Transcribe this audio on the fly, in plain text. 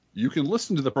You can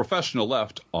listen to The Professional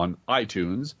Left on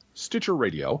iTunes, Stitcher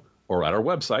Radio, or at our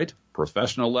website,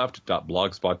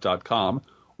 professionalleft.blogspot.com,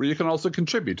 where you can also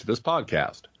contribute to this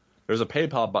podcast. There's a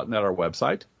PayPal button at our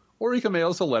website, or you can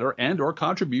mail us a letter and or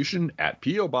contribution at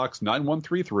P.O. Box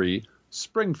 9133,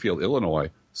 Springfield, Illinois,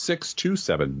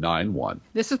 62791.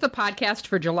 This is the podcast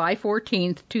for July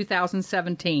 14th,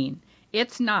 2017.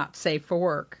 It's not safe for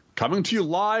work. Coming to you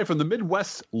live from the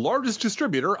Midwest's largest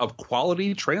distributor of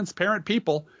quality, transparent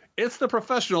people, it's The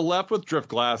Professional Left with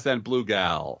Driftglass and Blue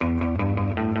Gal. Hey,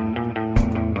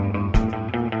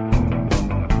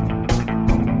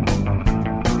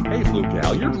 Blue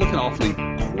Gal, you're looking awfully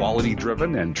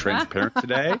quality-driven and transparent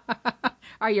today.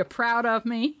 Are you proud of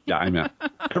me? Yeah, I am.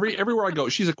 Everywhere I go,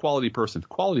 she's a quality person,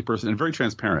 and very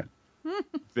transparent.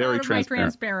 Very transparent. My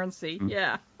transparency,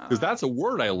 yeah. Because that's a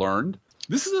word I learned.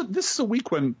 This is a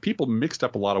week when people mixed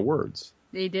up a lot of words.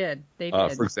 They did.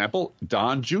 For example,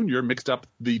 Don Jr. mixed up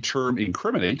the term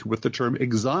incriminate with the term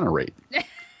exonerate.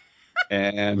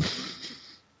 And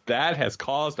that has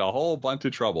caused a whole bunch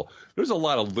of trouble. There's a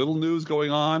lot of little news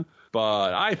going on,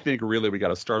 but I think really we got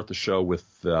to start the show with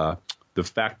the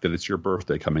fact that it's your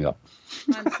birthday coming up.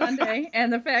 On Sunday,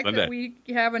 and the fact that we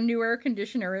have a new air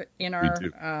conditioner in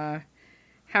our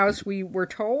house. We were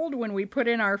told when we put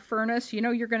in our furnace,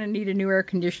 you're going to need a new air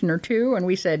conditioner too. And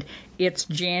we said, it's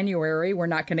January. We're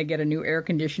not going to get a new air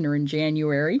conditioner in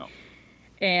January. No.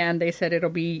 And they said, it'll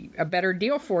be a better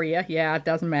deal for you. Yeah, it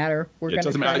doesn't matter. We're going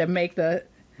to try to make the...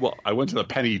 Well, I went to the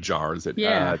penny jars.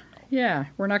 Yeah,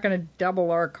 we're not going to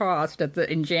double our cost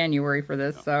in January for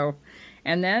this. No. So,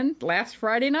 and then last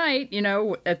Friday night,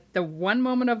 at the one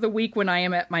moment of the week when I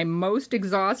am at my most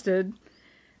exhausted,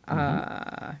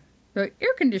 the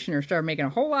air conditioner started making a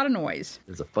whole lot of noise.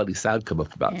 There's a funny sound come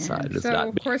up about outside.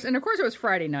 Of course, it was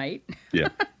Friday night. Yeah.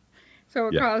 So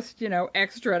it cost,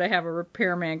 extra to have a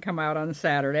repairman come out on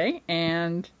Saturday,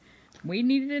 and we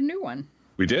needed a new one.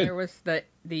 We did. There was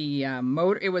the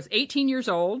motor. It was 18 years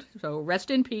old, so rest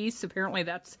in peace. Apparently,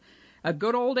 that's a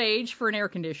good old age for an air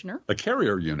conditioner. A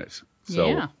carrier unit.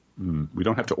 So we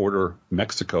don't have to order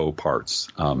Mexico parts.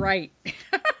 Right.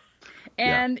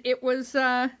 And it was.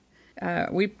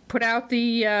 We put out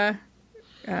the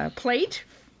plate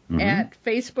at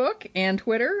Facebook and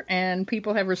Twitter, and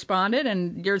people have responded,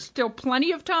 and there's still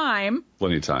plenty of time.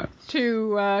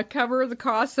 To cover the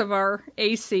costs of our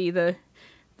AC. The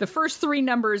first three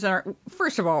numbers are,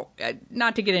 first of all,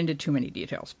 not to get into too many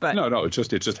details, but no, it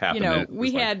just happened.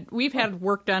 We've had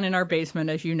work done in our basement,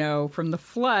 as you know, from the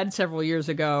flood several years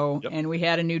ago, and we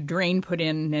had a new drain put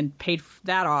in and paid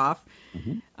that off.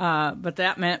 But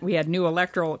that meant we had new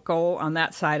electrical on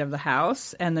that side of the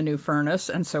house and the new furnace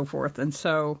and so forth. And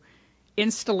so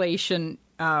installation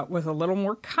was a little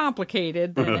more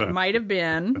complicated than it might have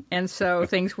been. And so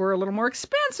things were a little more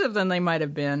expensive than they might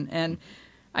have been. And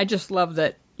I just love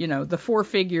that, the four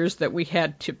figures that we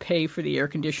had to pay for the air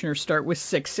conditioner start with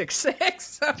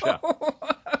 666. So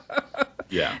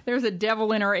yeah. There's a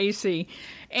devil in our AC.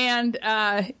 And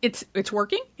it's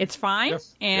working. It's fine.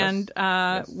 Yes. And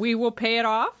we will pay it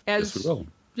off as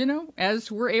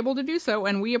as we're able to do so.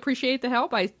 And we appreciate the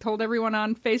help. I told everyone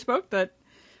on Facebook that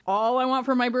all I want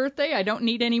for my birthday, I don't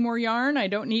need any more yarn. I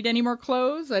don't need any more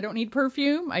clothes. I don't need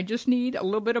perfume. I just need a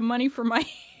little bit of money for my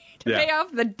to pay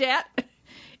off the debt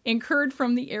incurred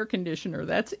from the air conditioner.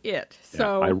 That's it. Yeah,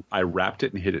 So I wrapped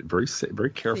it and hid it very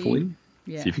carefully.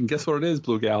 See if you can guess what it is,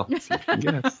 Blue Gal. See if you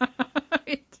can guess.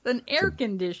 It's an air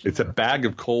conditioner. It's a bag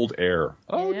of cold air.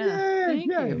 Oh, yeah. Thank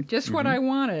you. Just what I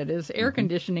wanted is air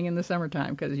conditioning in the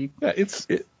summertime. It's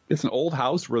an old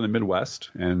house. We're in the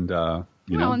Midwest. And,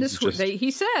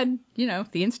 he said, the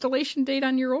installation date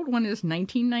on your old one is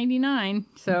 1999.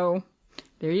 So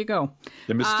there you go.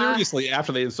 And mysteriously,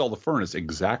 after they installed the furnace,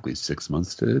 exactly 6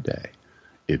 months to the day,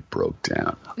 it broke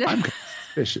down. I'm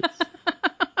suspicious.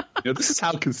 This is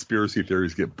how conspiracy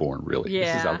theories get born, really.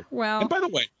 Yeah. And by the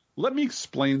way, let me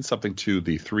explain something to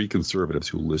the three conservatives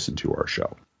who listen to our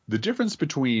show. The difference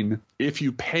between if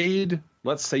you paid,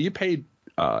 let's say you paid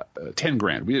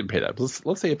 $10,000. We didn't pay that.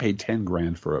 Let's say you paid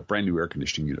 $10,000 for a brand new air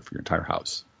conditioning unit for your entire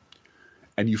house,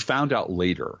 and you found out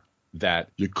later that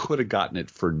you could have gotten it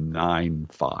for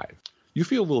 $9,500. You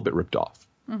feel a little bit ripped off,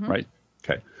 right?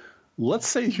 Okay. Let's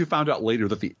say you found out later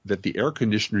that the air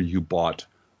conditioner you bought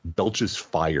belches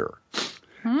fire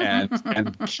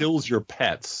and kills your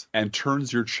pets and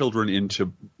turns your children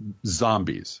into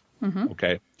zombies.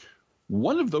 Okay.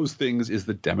 One of those things is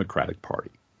the Democratic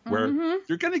Party, where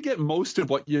you're going to get most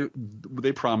of what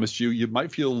they promised you. You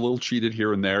might feel a little cheated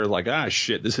here and there, like,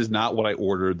 shit, this is not what I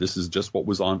ordered. This is just what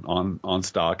was on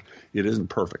stock. It isn't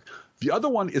perfect. The other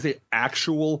one is a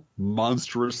actual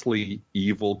monstrously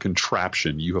evil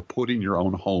contraption you have put in your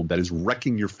own home that is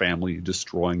wrecking your family and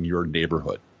destroying your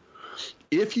neighborhood.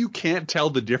 If you can't tell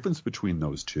the difference between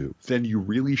those two, then you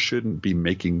really shouldn't be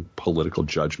making political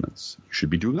judgments. You should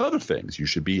be doing other things. You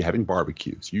should be having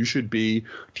barbecues. You should be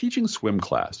teaching swim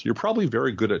class. You're probably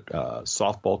very good at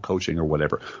softball coaching or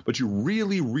whatever, but you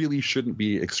really, really shouldn't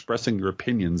be expressing your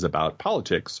opinions about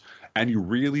politics, and you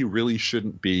really, really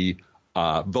shouldn't be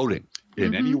voting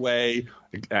in any way,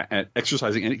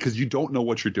 exercising any, because you don't know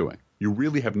what you're doing. You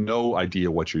really have no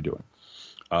idea what you're doing.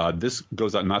 This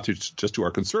goes out not just to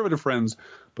our conservative friends,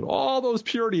 but all those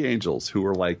purity angels who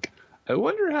are like, I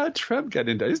wonder how Trump got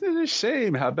into it. Isn't it a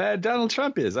shame how bad Donald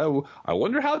Trump is? I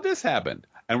wonder how this happened.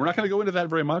 And we're not going to go into that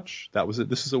very much. That was it.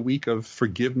 This is a week of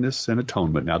forgiveness and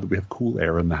atonement now that we have cool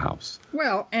air in the house.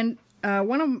 Well, and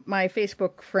one of my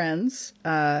Facebook friends,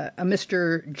 a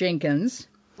Mr. Jenkins,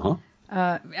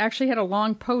 actually had a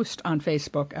long post on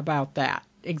Facebook about that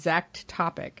exact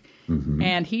topic.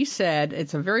 And he said,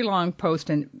 it's a very long post,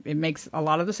 and it makes a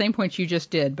lot of the same points you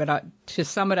just did, but to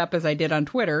sum it up as I did on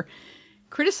Twitter,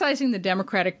 criticizing the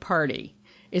Democratic Party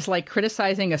is like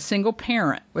criticizing a single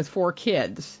parent with 4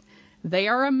 kids. They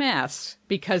are a mess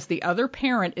because the other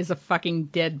parent is a fucking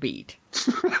deadbeat.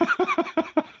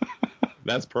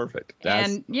 That's perfect.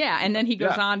 And then he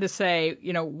goes on to say,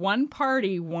 one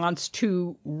party wants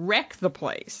to wreck the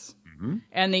place.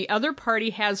 And the other party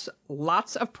has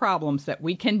lots of problems that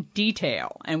we can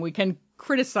detail and we can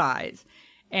criticize.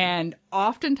 And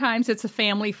oftentimes it's a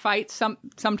family fight.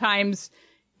 Sometimes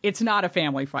it's not a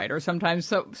family fight. Or sometimes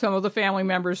some of the family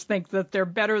members think that they're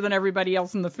better than everybody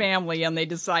else in the family and they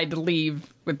decide to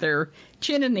leave with their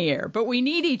chin in the air. But we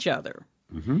need each other.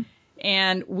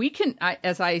 And we can,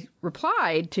 as I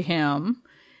replied to him,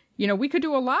 we could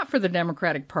do a lot for the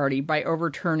Democratic Party by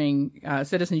overturning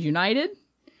Citizens United.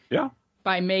 Yeah.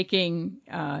 By making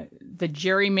the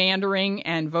gerrymandering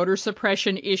and voter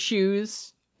suppression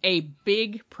issues a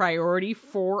big priority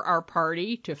for our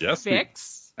party to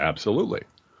fix. Absolutely.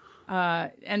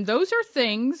 And those are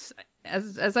things,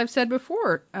 as I've said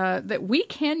before, that we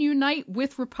can unite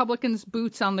with Republicans'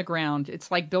 boots on the ground. It's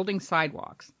like building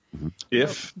sidewalks.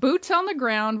 If boots on the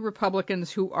ground Republicans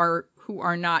who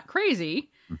are not crazy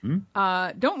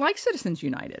don't like Citizens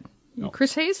United. No.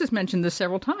 Chris Hayes has mentioned this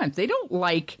several times. They don't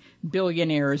like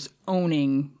billionaires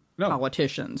owning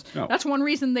politicians. No. That's one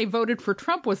reason they voted for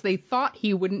Trump, was they thought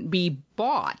he wouldn't be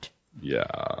bought. Yeah,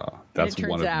 that's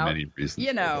one of many reasons.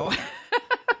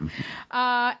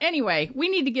 Anyway, we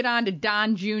need to get on to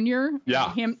Don Jr.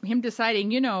 Yeah. Him deciding,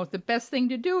 the best thing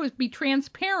to do is be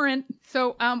transparent.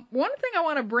 So one thing I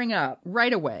want to bring up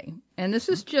right away, and this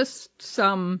is just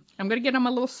I'm going to get on my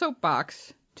little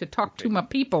soapbox to talk to my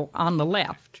people on the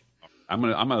left. I'm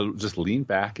gonna just lean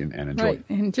back and enjoy it.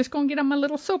 And just going to get on my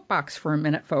little soapbox for a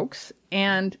minute, folks,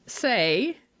 and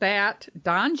say that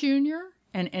Don Jr.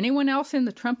 and anyone else in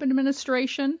the Trump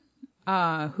administration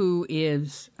who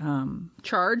is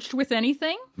charged with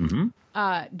anything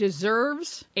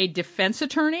deserves a defense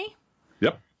attorney.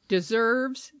 Yep.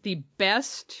 Deserves the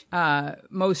best,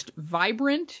 most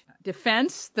vibrant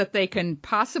defense that they can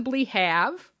possibly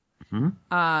have.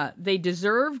 They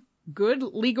deserve good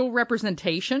legal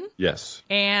representation. Yes.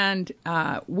 And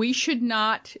we should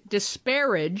not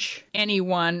disparage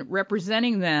anyone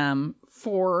representing them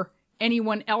for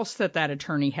anyone else that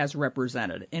attorney has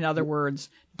represented. In other words,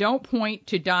 don't point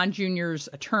to Don Jr.'s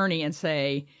attorney and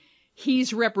say,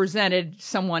 he's represented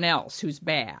someone else who's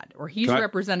bad, or he's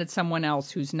represented someone else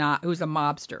who's a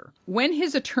mobster. When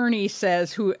his attorney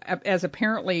says, as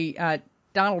apparently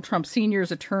Donald Trump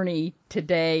Sr.'s attorney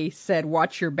today said,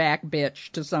 watch your back,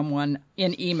 bitch, to someone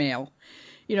in email.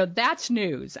 That's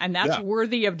news, and that's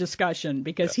worthy of discussion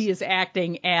because he is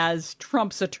acting as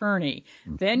Trump's attorney.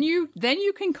 Then you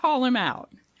can call him out.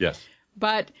 Yes.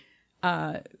 But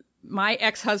my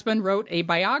ex-husband wrote a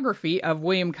biography of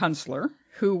William Kunstler,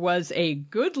 who was a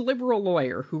good liberal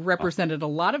lawyer who represented a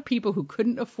lot of people who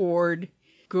couldn't afford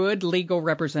good legal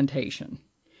representation.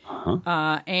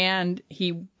 And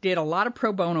he did a lot of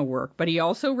pro bono work, but he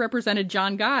also represented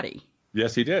John Gotti.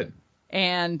 Yes, he did.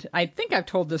 And I think I've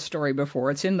told this story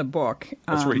before. It's in the book.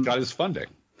 That's where he got his funding.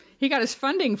 He got his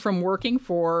funding from working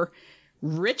for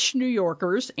rich New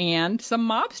Yorkers and some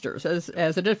mobsters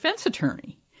as a defense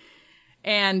attorney.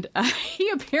 And he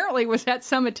apparently was at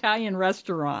some Italian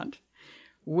restaurant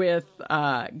with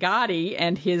Gotti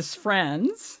and his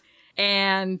friends.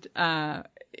 And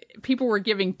people were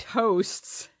giving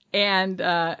toasts. And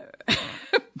Bill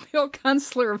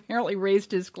Kunstler apparently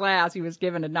raised his glass. He was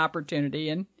given an opportunity,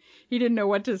 and he didn't know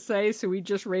what to say, so he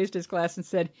just raised his glass and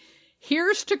said,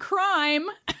 "Here's to crime."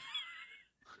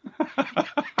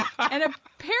 And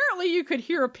apparently you could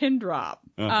hear a pin drop.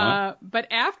 But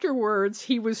afterwards,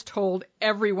 he was told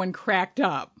everyone cracked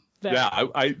up.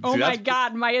 Oh my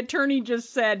God! My attorney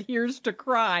just said, "Here's to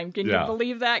crime." Can you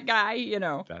believe that guy? You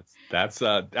know, that's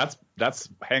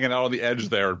hanging out on the edge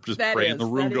there, just praying the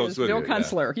room goes with Bill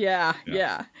Kunstler.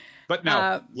 Yeah. But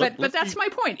now, but that's my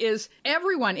point: is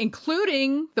everyone,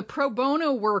 including the pro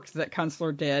bono work that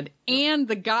Kunstler did and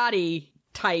the Gotti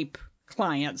type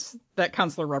clients that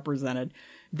Kunstler represented.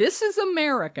 This is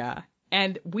America,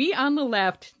 and we on the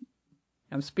left.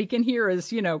 I'm speaking here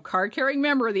as, card-carrying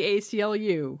member of the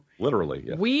ACLU. Literally,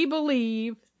 yes. We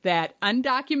believe that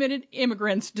undocumented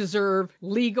immigrants deserve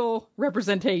legal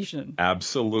representation.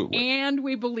 Absolutely. And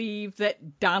we believe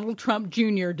that Donald Trump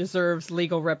Jr. deserves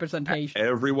legal representation.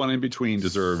 Everyone in between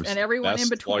deserves and everyone in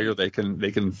between lawyer they can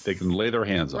lay their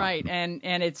hands on. Right, and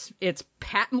it's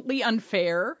patently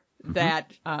unfair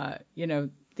that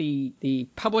the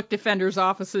public defender's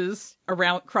offices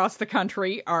across the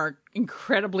country are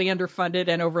incredibly underfunded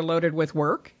and overloaded with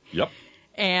work. Yep.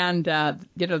 And,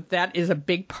 that is a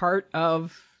big part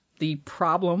of the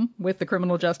problem with the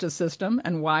criminal justice system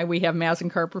and why we have mass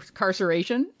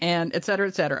incarceration and et cetera,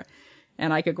 et cetera.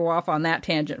 And I could go off on that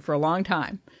tangent for a long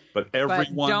time. But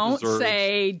everyone don't deserves...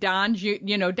 say Don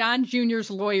Jr.'s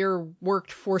lawyer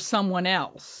worked for someone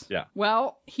else. Yeah.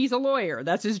 Well, he's a lawyer.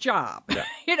 That's his job.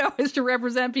 Yeah. Is to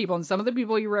represent people. And some of the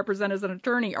people you represent as an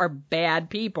attorney are bad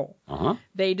people.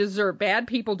 Bad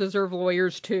people deserve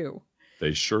lawyers too.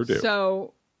 They sure do.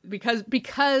 So because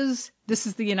this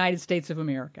is the United States of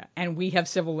America and we have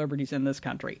civil liberties in this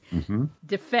country,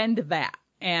 defend that.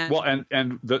 And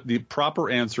the proper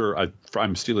answer,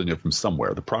 I'm stealing it from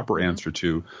somewhere. The proper answer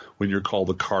to when you're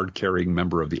called a card-carrying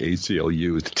member of the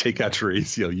ACLU is to take out your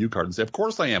ACLU card and say, "Of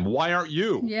course I am. Why aren't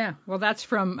you?" Yeah, well, that's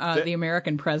from the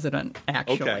American president,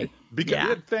 actually.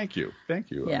 Okay. Thank you.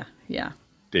 Yeah.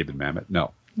 David Mamet.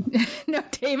 No. No,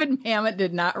 David Mamet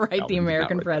did not write the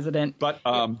American president. But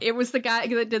it was the guy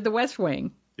that did the West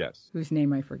Wing. Yes. Whose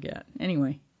name I forget.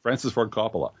 Anyway. Francis Ford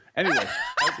Coppola. Anyway,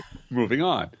 moving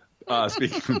on.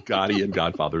 Speaking of Gotti and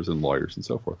godfathers and lawyers and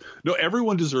so forth. No,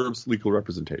 everyone deserves legal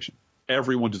representation.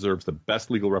 Everyone deserves the best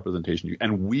legal representation.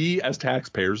 And we as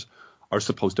taxpayers are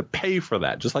supposed to pay for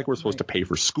that, just like we're supposed to pay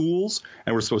for schools,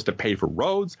 and we're supposed to pay for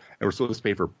roads, and we're supposed to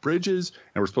pay for bridges,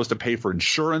 and we're supposed to pay for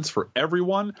insurance for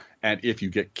everyone. And if you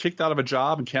get kicked out of a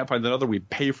job and can't find another, we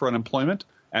pay for unemployment.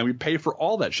 And we pay for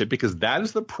all that shit because that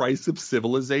is the price of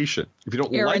civilization. If you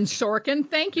don't Aaron Sorkin.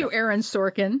 Thank you, Aaron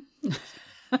Sorkin.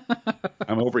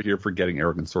 I'm over here forgetting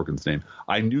Aaron Sorkin's name.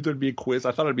 I knew there'd be a quiz.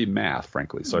 I thought it'd be math,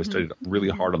 frankly. So I studied really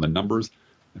hard on the numbers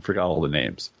and forgot all the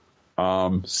names.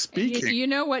 Speaking, you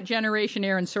know what generation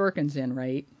Aaron Sorkin's in,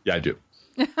 right? Yeah, I do.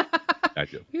 I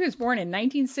do. He was born in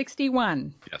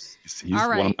 1961. Yes, he's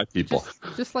one of my people.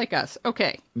 Just like us.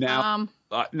 Okay. Now,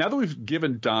 now that we've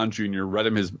given Don Jr., read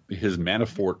him his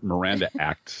Manafort Miranda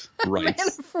Act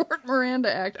rights. Manafort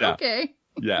Miranda Act. Yeah. Okay.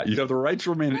 Yeah, you have the right to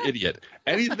remain an idiot.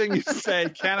 Anything you say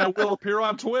can and will appear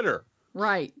on Twitter.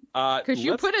 Right. Because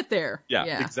you put it there.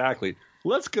 Yeah, exactly.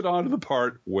 Let's get on to the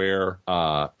part where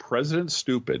President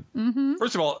Stupid.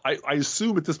 First of all, I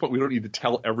assume at this point we don't need to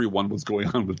tell everyone what's going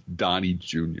on with Donnie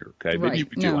Jr. Okay, maybe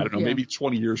we do. I don't know. Yeah. Maybe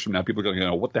 20 years from now, people are going to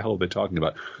go, what the hell are they talking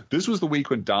about? This was the week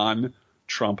when Don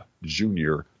Trump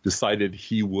Jr. decided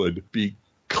he would be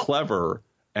clever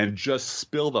and just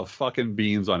spill the fucking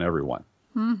beans on everyone.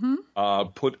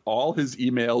 Put all his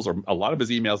emails or a lot of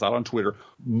his emails out on Twitter,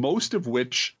 most of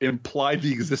which implied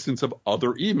the existence of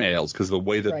other emails because the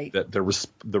way that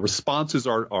the responses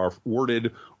are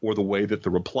worded or the way that the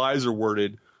replies are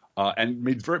worded, and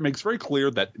makes very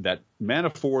clear that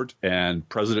Manafort and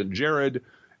President Jared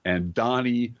and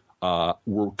Donnie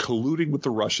were colluding with the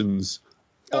Russians.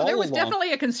 Oh, there was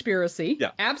definitely a conspiracy.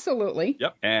 Yeah, absolutely.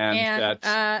 Yep, and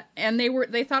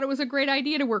they thought it was a great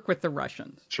idea to work with the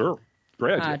Russians. Sure.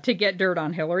 To get dirt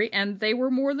on Hillary, and they were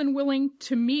more than willing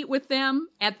to meet with them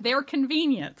at their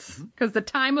convenience because the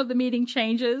time of the meeting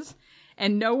changes,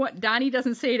 and Donnie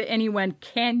doesn't say to anyone,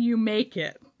 "Can you make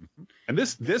it?" And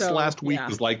this last week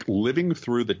was like living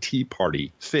through the Tea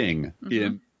Party thing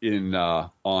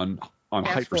on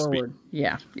hyperspeed.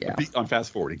 Yeah. On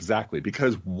fast forward, exactly.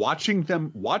 Because watching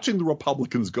the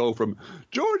Republicans go from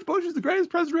George Bush is the greatest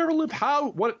president who ever lived.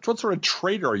 What sort of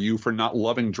traitor are you for not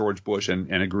loving George Bush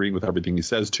and agreeing with everything he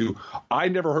says to? I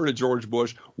never heard of George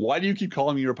Bush. Why do you keep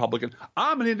calling me a Republican?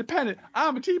 I'm an independent.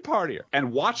 I'm a Tea Partier.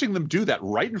 And watching them do that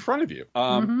right in front of you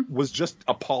was just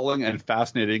appalling and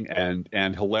fascinating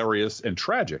and hilarious and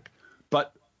tragic.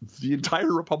 But the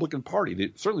entire Republican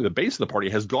Party, certainly the base of the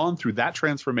party, has gone through that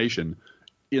transformation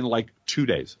in like 2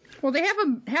 days. Well, they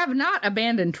have not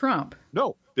abandoned Trump.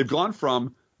 No, They've gone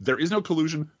from there is no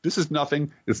collusion. This is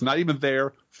nothing. It's not even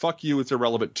there. Fuck you. It's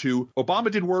irrelevant. To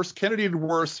Obama did worse. Kennedy did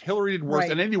worse. Hillary did worse.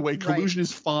 Right. And anyway, collusion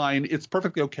is fine. It's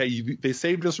perfectly okay. They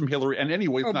saved us from Hillary. And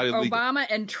anyway, it's not illegal. Obama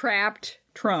entrapped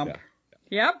Trump. Yeah.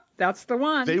 Yep, that's the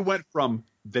one. They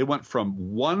went from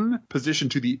one position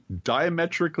to the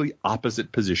diametrically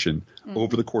opposite position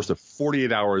over the course of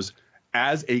 48 hours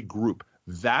as a group.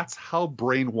 That's how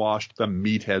brainwashed the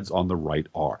meatheads on the right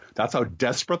are. That's how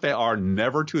desperate they are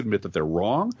never to admit that they're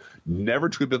wrong, never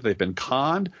to admit they've been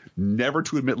conned, never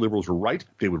to admit liberals were right.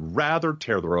 They would rather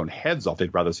tear their own heads off.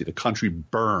 They'd rather see the country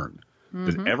burn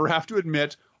than ever have to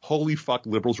admit, holy fuck,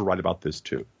 liberals were right about this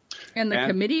too. And the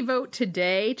committee vote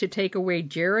today to take away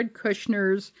Jared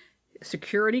Kushner's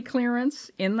security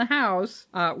clearance in the House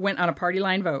went on a party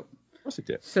line vote. Of course it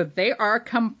did. So they are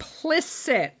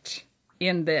complicit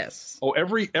in this. Oh,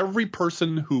 every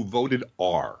person who voted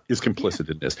R is complicit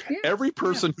in this. Yeah. Every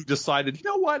person who decided, you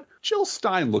know what, Jill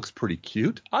Stein looks pretty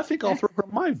cute. I think I'll throw her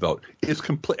my vote. Is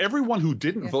everyone who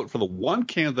didn't vote for the one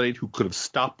candidate who could have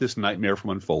stopped this nightmare from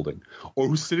unfolding, or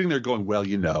who's sitting there going, well,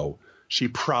 you know, she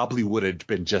probably would have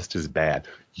been just as bad.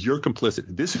 You're complicit.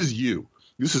 This is you.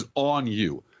 This is on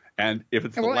you. And if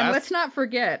it's the last... and let's not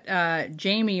forget,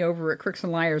 Jamie over at Crooks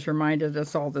and Liars reminded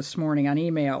us all this morning on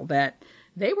email that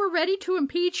they were ready to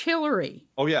impeach Hillary.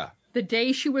 Oh, yeah. The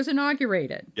day she was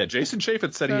inaugurated. Yeah, Jason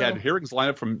Chaffetz said he had hearings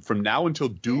lined up from now until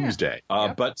doomsday.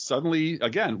 But suddenly,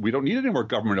 again, we don't need any more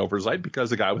government oversight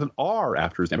because a guy with an R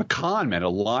after his name, a con man, a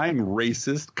lying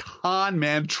racist con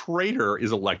man traitor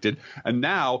is elected. And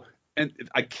now, and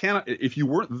I cannot, if you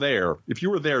were there,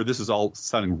 this is all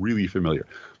sounding really familiar.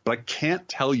 But I can't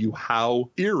tell you how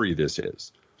eerie this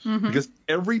is. Because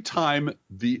every time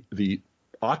the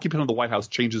occupant of the White House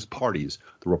changes parties,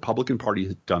 the Republican Party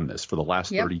has done this for the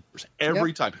last 30 years.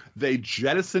 Every time. They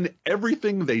jettison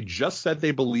everything they just said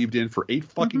they believed in for 8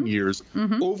 fucking years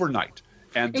overnight.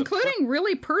 And including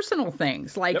really personal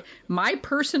things like my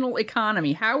personal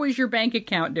economy. How is your bank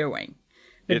account doing?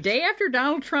 The day after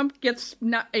Donald Trump gets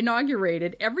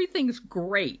inaugurated, everything's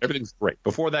great. Everything's great.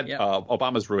 Before that,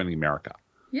 Obama's ruining America.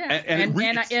 Yeah,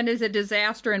 and is a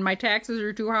disaster, and my taxes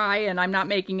are too high, and I'm not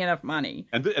making enough money.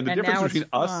 And the difference between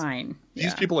us,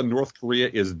 these people in North Korea,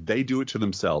 is they do it to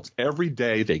themselves. Every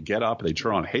day they get up, they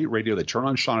turn on hate radio, they turn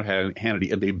on Sean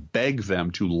Hannity, and they beg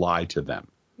them to lie to them.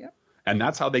 Yep. And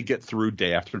that's how they get through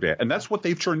day after day. And that's what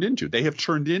they've turned into. They have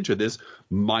turned into this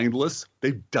mindless,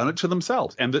 they've done it to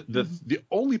themselves. And the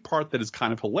only part that is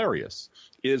kind of hilarious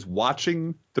is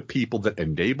watching the people that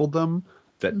enabled them,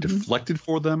 that deflected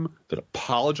for them, that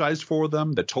apologized for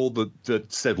them, that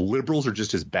said liberals are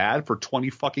just as bad for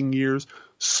 20 fucking years,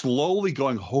 slowly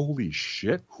going, holy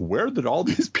shit, where did all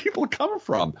these people come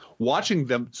from? Watching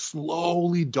them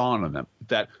slowly dawn on them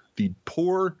that the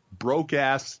poor,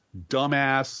 broke-ass,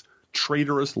 dumbass,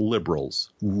 traitorous liberals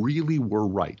really were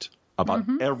right about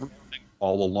everything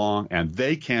all along, and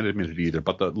they can't admit it either.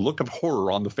 But the look of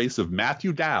horror on the face of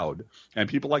Matthew Dowd and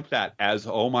people like that as,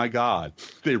 oh my God,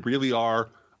 they really are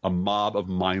a mob of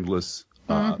mindless,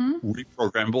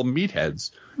 reprogrammable meatheads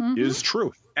is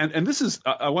true. And this is,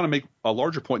 I want to make a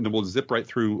larger point, and then we'll zip right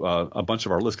through a bunch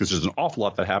of our list because there's an awful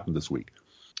lot that happened this week.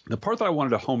 The part that I wanted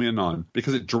to home in on,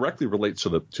 because it directly relates to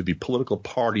the political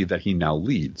party that he now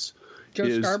leads.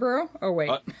 Scarborough? Oh, wait.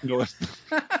 No.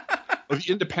 The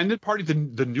independent party,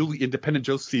 the newly independent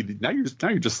Joe C. Now you're just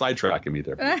sidetracking me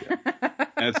there.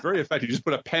 And it's very effective. You just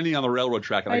put a penny on the railroad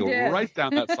track, and I go right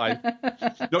down that side.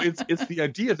 No, it's the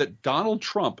idea that Donald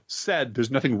Trump said there's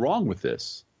nothing wrong with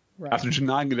this after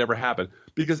denying it ever happened,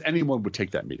 because anyone would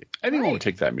take that meeting. Anyone would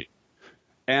take that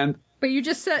meeting. But you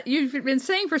just said you've been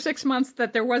saying for 6 months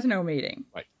that there was no meeting.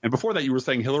 Right. And before that, you were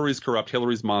saying Hillary's corrupt,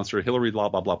 Hillary's monster, Hillary blah,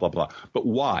 blah, blah, blah, blah. But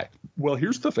why? Well,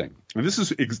 here's the thing. And this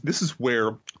is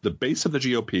where the base of the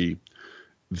GOP,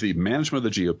 the management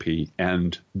of the GOP,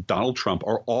 and Donald Trump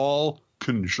are all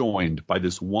conjoined by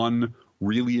this one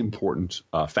really important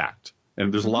fact.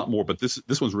 And there's a lot more, but this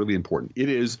one's really important. It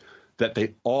is that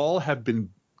they all have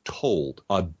been told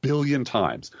 1 billion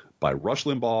times by Rush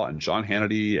Limbaugh and John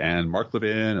Hannity and Mark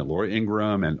Levin and Laura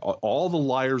Ingraham and all the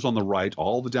liars on the right,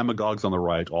 all the demagogues on the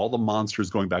right, all the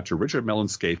monsters going back to Richard Mellon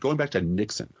Scaife, going back to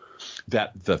Nixon,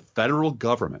 that the federal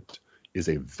government is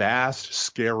a vast,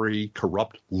 scary,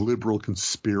 corrupt, liberal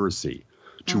conspiracy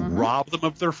to rob them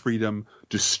of their freedom,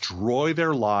 destroy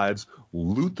their lives,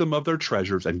 loot them of their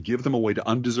treasures, and give them away to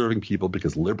undeserving people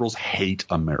because liberals hate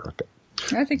America.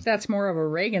 I think that's more of a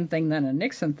Reagan thing than a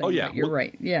Nixon thing. Oh, yeah. You're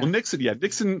right. Yeah. Well,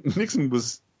 Nixon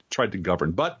was tried to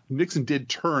govern, but Nixon did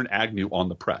turn Agnew on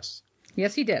the press.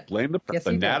 Yes, he did. Blame the press,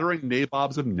 the nattering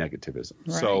nabobs of negativism.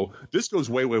 Right. So this goes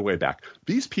way, way, way back.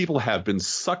 These people have been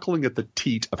suckling at the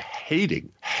teat of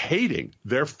hating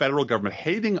their federal government,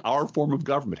 hating our form of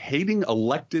government, hating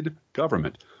elected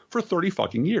government for 30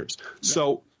 fucking years. Yeah.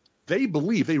 So they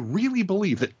really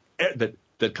believe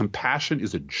that compassion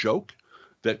is a joke,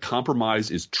 that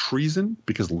compromise is treason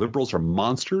because liberals are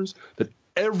monsters, that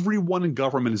everyone in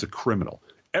government is a criminal.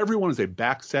 Everyone is a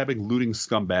backstabbing, looting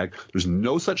scumbag. There's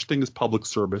no such thing as public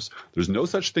service. There's no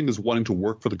such thing as wanting to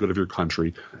work for the good of your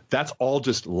country. That's all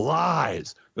just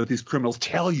lies that these criminals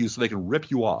tell you so they can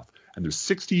rip you off. And there's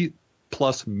 60+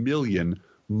 million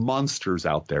monsters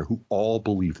out there who all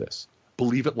believe this.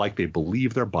 Believe it like they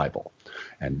believe their Bible.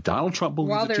 And Donald Trump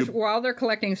believes it too. While they're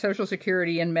collecting Social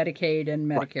Security and Medicaid and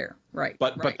Medicare. Right.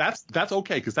 But that's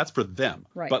okay because that's for them.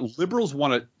 Right. But liberals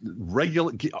want to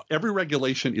regulate. Every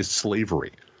regulation is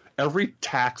slavery. Every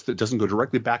tax that doesn't go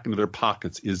directly back into their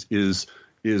pockets is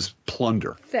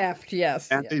plunder. Theft, yes.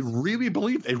 And they really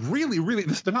believe,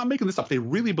 they're not making this up. They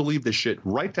really believe this shit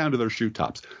right down to their shoe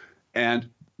tops.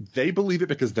 And they believe it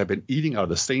because they've been eating out of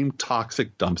the same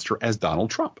toxic dumpster as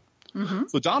Donald Trump. Mm-hmm.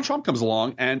 So Donald Trump comes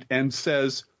along and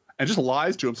says, and just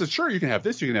lies to him, says, sure, you can have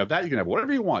this, you can have that, you can have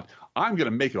whatever you want. I'm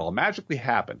going to make it all magically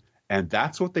happen. And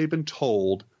that's what they've been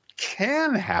told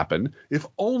can happen if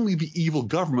only the evil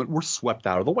government were swept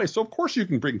out of the way. So, of course, you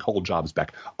can bring coal jobs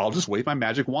back. I'll just wave my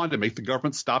magic wand to make the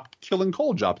government stop killing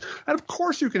coal jobs. And, of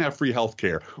course, you can have free health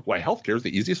care. Why, health care is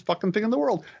the easiest fucking thing in the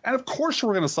world. And, of course,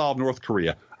 we're going to solve North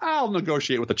Korea. I'll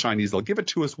negotiate with the Chinese. They'll give it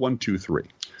to us 1, 2, 3.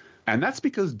 And that's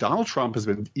because Donald Trump has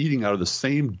been eating out of the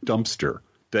same dumpster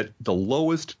that the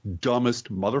lowest,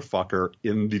 dumbest motherfucker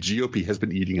in the GOP has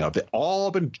been eating out of. They've all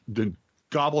been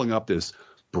gobbling up this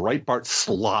Breitbart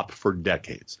slop for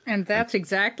decades. And that's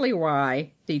exactly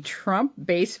why the Trump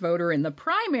base voter in the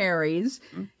primaries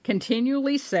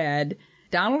continually said,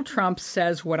 Donald Trump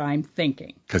says what I'm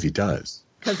thinking. Because he does.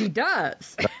 Because he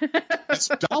does.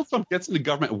 Donald Trump gets into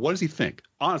government. What does he think?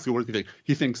 Honestly, what does he think?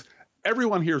 He thinks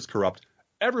everyone here is corrupt.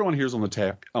 Everyone here is on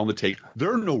the take.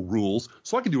 There are no rules,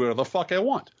 so I can do whatever the fuck I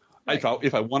want. Right.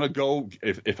 If I want to go,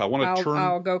 if I want to turn,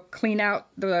 I'll go clean out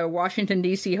the Washington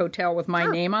D.C. hotel with my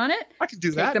name on it. I can do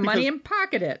that. Take the money and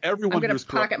pocket it. Everyone I'm going to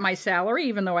pocket my salary,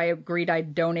 even though I agreed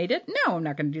I'd donate it. No, I'm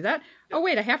not going to do that. Yeah. Oh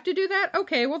wait, I have to do that.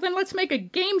 Okay, well then let's make a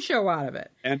game show out of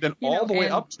it. And then all the way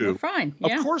up to fine.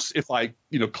 Yeah. Of course, if I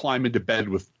climb into bed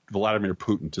with Vladimir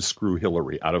Putin to screw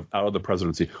Hillary out of the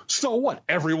presidency, so what?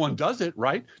 Everyone does it,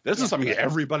 right? This is something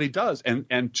everybody does,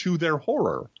 and to their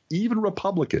horror, even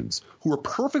Republicans who are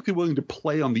perfectly willing to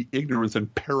play on the ignorance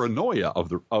and paranoia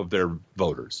of their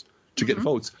voters to get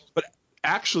votes, but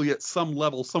actually at some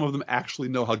level, some of them actually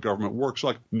know how government works.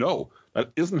 Like, no,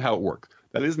 that isn't how it works.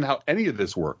 That isn't how any of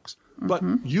this works. But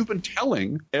you've been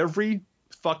telling every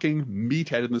fucking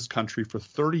meathead in this country for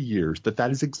 30 years that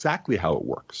is exactly how it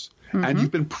works. And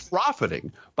you've been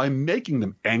profiting by making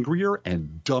them angrier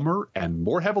and dumber and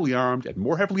more heavily armed and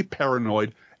more heavily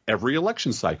paranoid every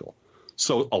election cycle.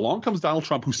 So along comes Donald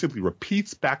Trump, who simply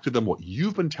repeats back to them what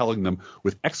you've been telling them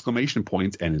with exclamation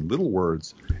points and in little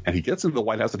words. And he gets into the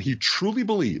White House and he truly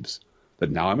believes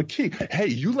that now I'm a king. Hey,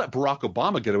 you let Barack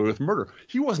Obama get away with murder.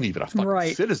 He wasn't even a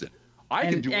fucking citizen. I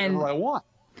can do whatever I want.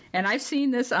 And I've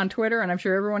seen this on Twitter, and I'm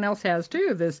sure everyone else has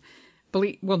too.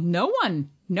 No one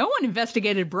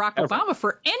investigated Barack Obama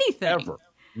for anything. Ever.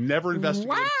 Never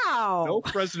investigated. Wow. No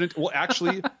president. Well,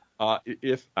 actually,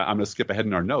 if I'm going to skip ahead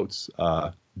in our notes,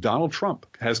 Donald Trump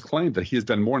has claimed that he has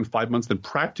done more in 5 months than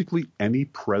practically any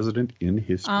president in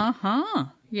history.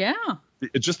 Yeah.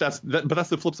 But that's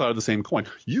the flip side of the same coin.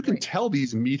 You can tell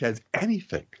these meatheads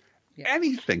anything. Yeah.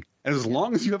 Anything. And as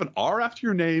long as you have an R after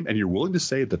your name and you're willing to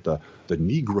say that the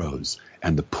Negroes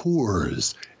and the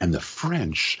Poors and the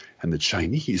French and the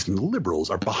Chinese and the liberals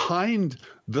are behind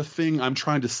the thing I'm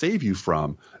trying to save you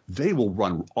from, they will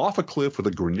run off a cliff with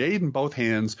a grenade in both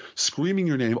hands, screaming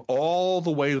your name all the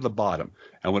way to the bottom.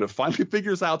 And when it finally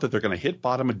figures out that they're going to hit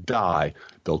bottom and die,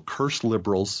 they'll curse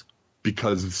liberals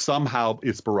because somehow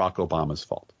it's Barack Obama's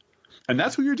fault. And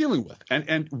that's who you're dealing with.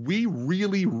 And we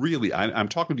really, really, I'm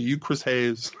talking to you, Chris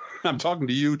Hayes. I'm talking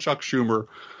to you, Chuck Schumer.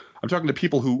 I'm talking to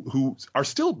people who are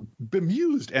still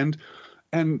bemused and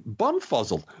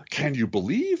bumfuzzled. Can you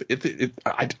believe it?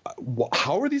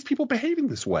 How are these people behaving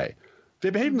this way?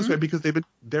 They behave this way because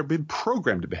they've been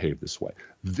programmed to behave this way.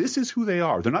 This is who they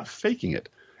are. They're not faking it.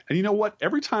 And you know what?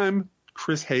 Every time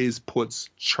Chris Hayes puts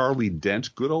Charlie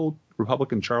Dent, good old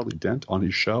Republican Charlie Dent, on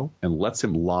his show and lets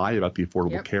him lie about the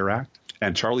Affordable Care Act,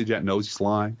 and Charlie Dent knows he's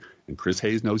lying, and Chris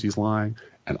Hayes knows he's lying,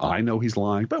 and I know he's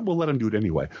lying, but we'll let him do it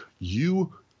anyway.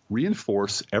 You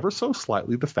reinforce ever so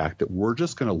slightly the fact that we're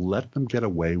just going to let them get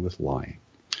away with lying.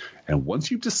 And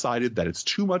once you've decided that it's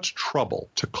too much trouble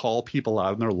to call people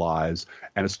out in their lives,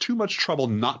 and it's too much trouble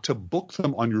not to book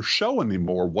them on your show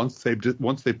anymore once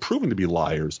they've proven to be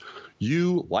liars,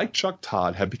 you, like Chuck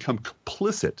Todd, have become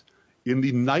complicit in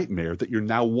the nightmare that you're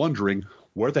now wondering,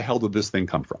 where the hell did this thing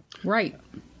come from? Right.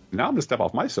 Now I'm going to step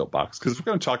off my soapbox because we're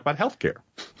going to talk about health care.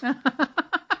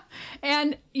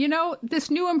 And, this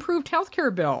new improved health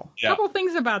care bill, a couple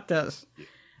things about this.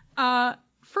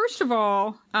 First of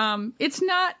all, it's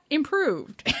not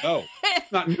improved. No,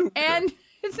 it's not new. And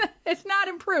it's not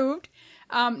improved.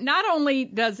 Not only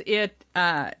does it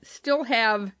still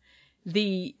have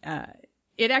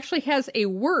it actually has a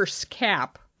worse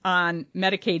cap on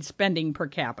Medicaid spending per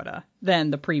capita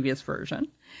than the previous version.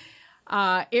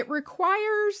 It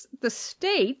requires the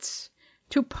states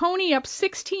to pony up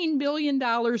 $16 billion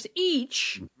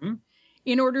each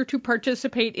in order to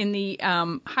participate in the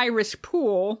high-risk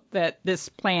pool that this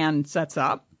plan sets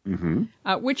up,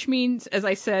 which means, as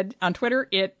I said on Twitter,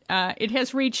 it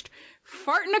has reached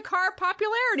fart-in-a-car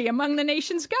popularity among the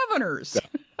nation's governors.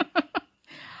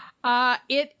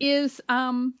 It is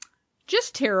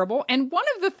just terrible. And one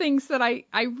of the things that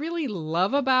I really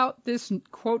love about this,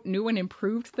 quote, new and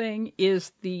improved thing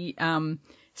is the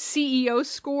CBO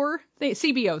score,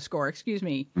 excuse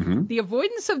me, the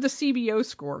avoidance of the CBO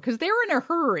score, because they're in a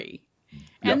hurry.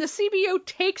 And the CBO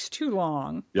takes too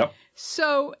long. Yep.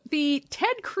 So the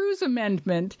Ted Cruz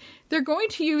amendment, they're going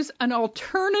to use an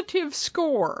alternative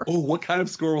score. Oh, what kind of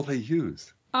score will they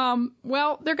use?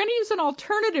 Well, they're going to use an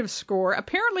alternative score.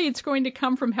 Apparently, it's going to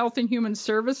come from Health and Human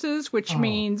Services, which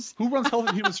means... Who runs Health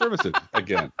and Human Services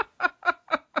again?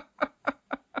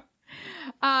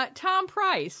 Tom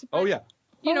Price. Oh, yeah.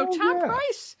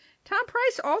 Tom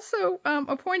Price also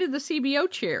appointed the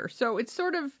CBO chair. So it's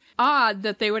sort of odd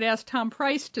that they would ask Tom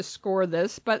Price to score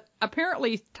this. But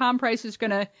apparently, Tom Price is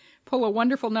going to pull a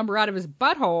wonderful number out of his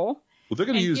butthole. Well, they're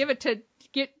going to use... give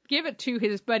it to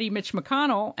his buddy Mitch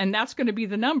McConnell, and that's going to be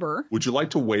the number. Would you like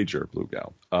to wager, Blue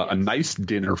Gal, a nice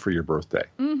dinner for your birthday?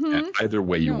 And either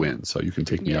way, you win, so you can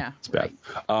take me up. It's bad.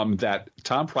 Right. That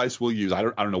Tom Price will use. I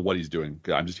don't know what he's doing.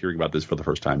 I'm just hearing about this for the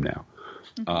first time now.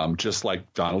 Just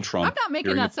like Donald Trump. I'm not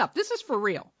making that up. This is for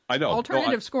real. I know.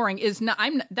 Alternative scoring is not.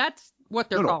 That's what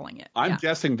they're calling it. I'm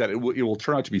guessing that it will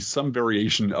turn out to be some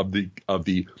variation of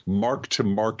the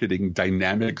mark-to-marketing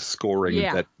dynamic scoring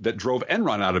that drove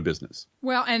Enron out of business.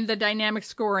 Well, and the dynamic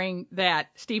scoring that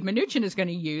Steve Mnuchin is going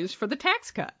to use for the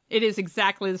tax cut. It is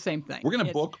exactly the same thing. We're going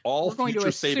to book all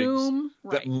future savings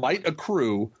that might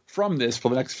accrue from this for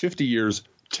the next 50 years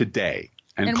today.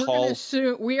 And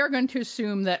we are going to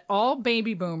assume that all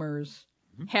baby boomers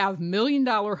have $1 million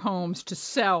homes to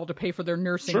sell to pay for their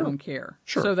nursing home care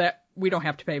so that we don't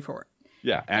have to pay for it.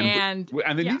 Yeah, and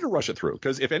they need to rush it through,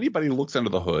 because if anybody looks under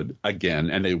the hood again,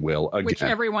 and they will again, which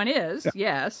everyone is,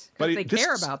 yes, because they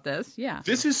care about this. Yeah,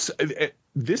 this is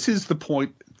the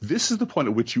point. This is the point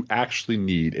at which you actually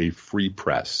need a free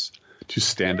press to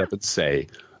stand up and say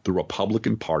the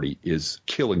Republican Party is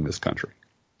killing this country.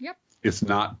 Yep, it's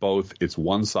not both. It's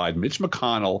one side. Mitch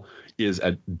McConnell is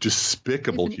a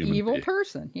despicable human evil being,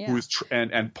 person. Yeah, who is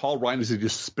and Paul Ryan is a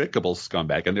despicable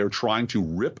scumbag, and they're trying to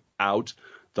rip out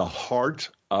the heart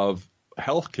of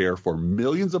healthcare for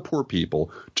millions of poor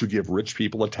people to give rich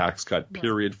people a tax cut,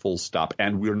 period, full stop.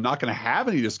 And we're not going to have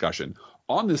any discussion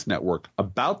on this network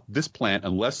about this plan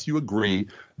unless you agree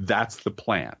that's the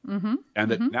plan. And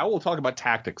that now we'll talk about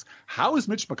tactics. How is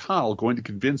Mitch McConnell going to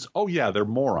convince, they're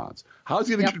morons? How is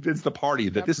he going to convince the party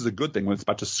that this is a good thing when it's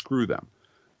about to screw them?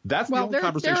 That's the only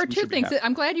conversation there are two things.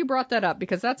 I'm glad you brought that up,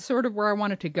 because that's sort of where I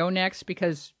wanted to go next,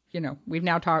 because, we've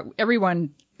now talked, everyone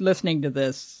listening to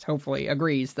this hopefully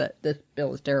agrees that this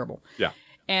bill is terrible. Yeah.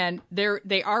 And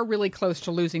they are really close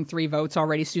to losing 3 votes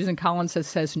already. Susan Collins has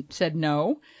said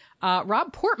no.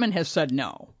 Rob Portman has said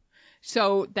no.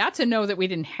 So that's a no that we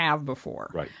didn't have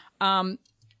before. Right.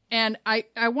 And I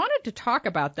wanted to talk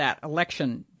about that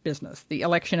election business, the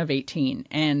election of 2018,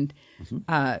 and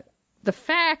the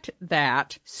fact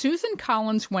that Susan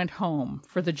Collins went home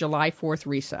for the July 4th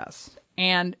recess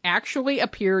and actually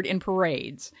appeared in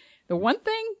parades. The one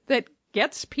thing that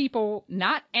gets people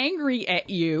not angry at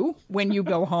you when you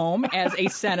go home as a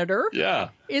senator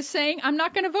is saying, I'm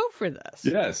not going to vote for this.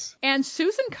 Yes. And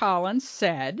Susan Collins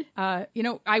said,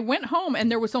 I went home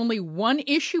and there was only one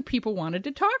issue people wanted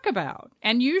to talk about.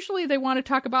 And usually they want to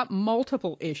talk about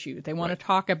multiple issues. They want to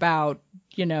talk about,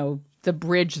 the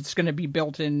bridge that's going to be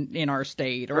built in our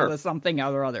state or something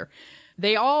or other.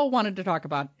 They all wanted to talk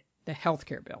about the health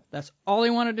care bill. That's all I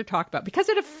wanted to talk about because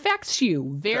it affects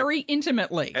you very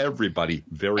intimately. Everybody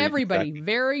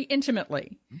very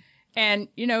intimately. And,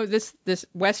 you know, this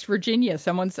West Virginia,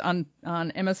 someone's on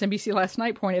MSNBC last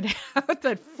night pointed out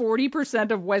that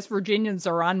 40% of West Virginians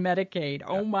are on Medicaid.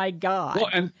 Oh, my God. Well,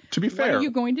 and to be fair, what are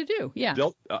you going to do? Yeah.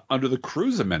 Under the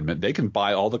Cruz amendment, they can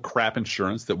buy all the crap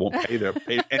insurance that won't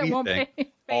pay anything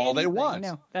all they want.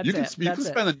 No, that's you can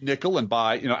spend a nickel and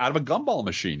buy, you know, out of a gumball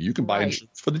machine. You can buy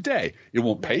insurance for the day. It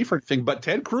won't pay for anything. But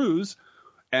Ted Cruz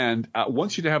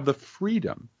wants you to have the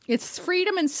freedom. It's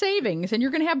freedom and savings, and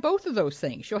you're going to have both of those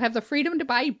things. You'll have the freedom to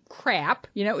buy crap.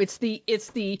 You know, it's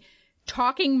the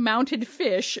talking mounted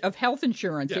fish of health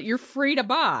insurance that you're free to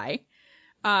buy.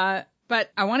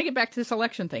 But I want to get back to this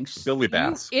election thing. Billy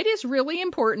Bass. It is really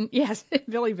important. Yes,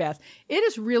 Billy Bass. It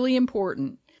is really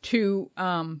important to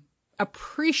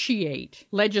appreciate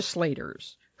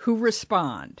legislators who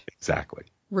respond. Exactly.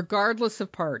 Regardless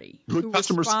of party. Good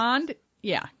customer service.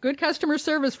 Yeah. Good customer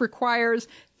service requires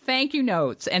thank you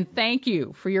notes and thank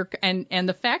you for your and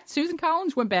the fact Susan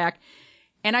Collins went back.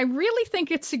 And I really think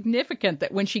it's significant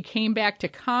that when she came back to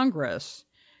Congress,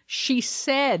 she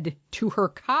said to her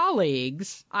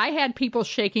colleagues, I had people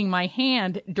shaking my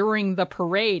hand during the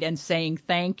parade and saying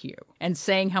thank you and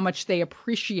saying how much they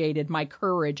appreciated my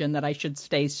courage and that I should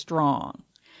stay strong.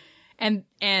 And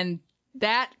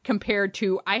that compared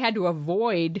to I had to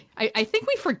avoid, I think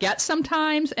we forget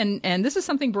sometimes, and this is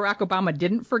something Barack Obama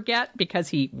didn't forget because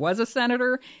he was a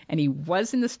senator and he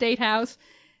was in the state house.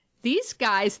 These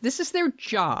guys, this is their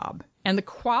job, and the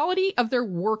quality of their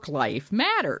work life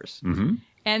matters. Mm-hmm.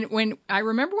 And I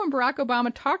remember when Barack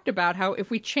Obama talked about how if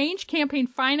we change campaign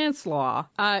finance law,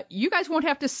 you guys won't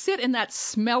have to sit in that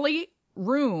smelly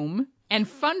room and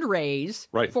fundraise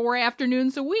 4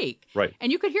 afternoons a week. Right.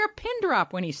 And you could hear a pin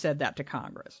drop when he said that to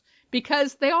Congress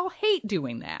because they all hate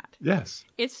doing that. Yes.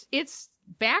 It's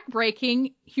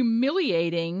backbreaking,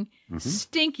 humiliating,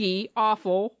 stinky,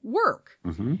 awful work.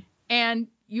 Mm-hmm. And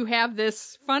you have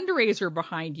this fundraiser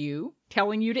behind you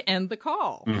telling you to end the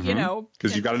call, you know.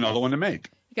 Because you got another one to make.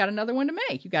 You got another one to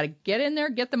make. You got to get in there,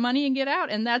 get the money, and get out,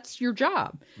 and that's your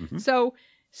job. Mm-hmm. So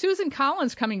Susan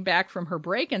Collins coming back from her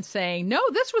break and saying, no,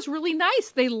 this was really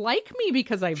nice. They like me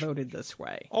because I voted this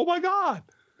way. Oh, my God.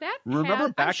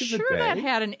 I'm sure that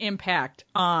had an impact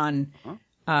on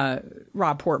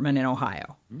Rob Portman in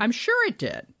Ohio. Mm-hmm. I'm sure it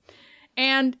did.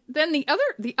 And then the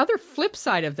other flip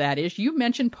side of that is you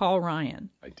mentioned Paul Ryan.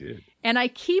 I did. And I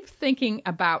keep thinking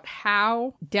about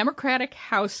how Democratic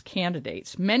House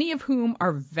candidates, many of whom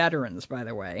are veterans, by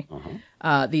the way,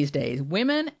 these days,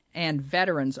 women and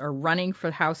veterans are running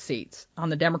for House seats on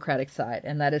the Democratic side.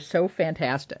 And that is so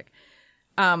fantastic.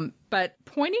 But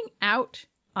pointing out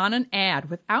on an ad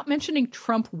without mentioning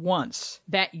Trump once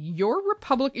that your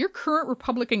current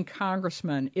Republican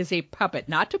congressman is a puppet,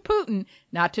 not to Putin,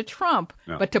 not to Trump,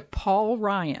 but to Paul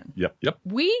Ryan. Yep.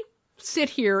 We sit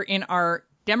here in our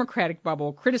Democratic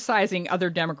bubble criticizing other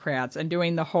Democrats and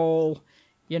doing the whole,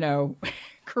 you know,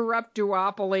 corrupt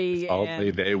duopoly.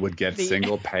 Only they would get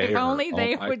single payer. Only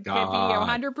they would be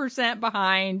 100%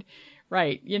 behind.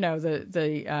 Right. You know,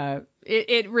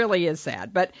 it really is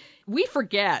sad. But we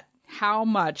forget how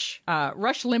much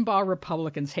Rush Limbaugh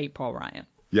Republicans hate Paul Ryan.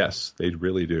 Yes, they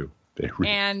really do.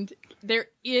 And there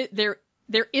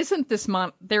isn't this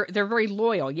they're very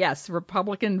loyal. Yes,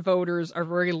 Republican voters are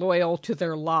very loyal to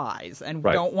their lies and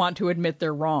don't want to admit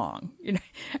they're wrong. You know,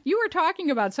 you were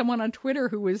talking about someone on Twitter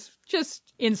who was just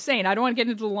insane. I don't want to get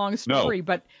into the long story,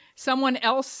 but someone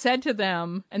else said to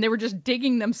them, and they were just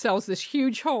digging themselves this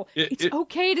huge hole. It's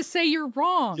okay to say you're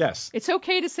wrong. Yes. It's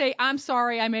okay to say, I'm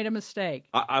sorry, I made a mistake.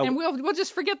 And we'll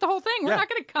just forget the whole thing. We're not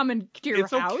going to come into your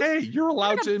house. It's okay. You're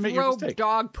allowed to make your mistake. Throw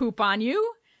dog poop on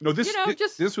you. No,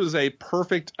 this was a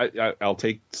perfect. I'll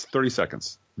take 30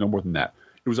 seconds, no more than that.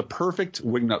 It was a perfect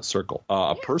wingnut circle.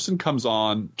 A person comes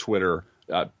on Twitter,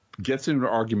 gets into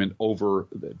an argument over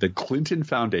the Clinton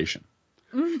Foundation,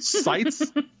 cites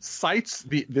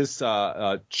this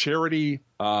charity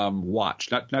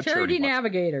watch, not Charity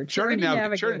Navigator. Charity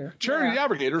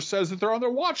Navigator says that they're on their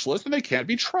watch list and they can't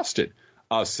be trusted.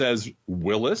 Says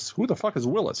Willis. Who the fuck is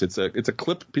Willis? It's a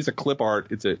piece of clip art.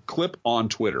 It's a clip on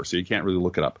Twitter, so you can't really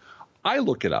look it up. I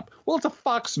look it up. Well, it's a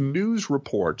Fox News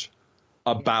report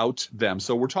about them.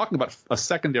 So we're talking about a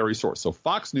secondary source. So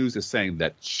Fox News is saying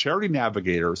that Charity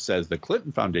Navigator says the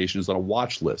Clinton Foundation is on a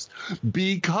watch list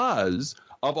because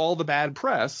of all the bad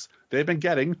press they've been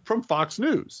getting from Fox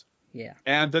News. Yeah.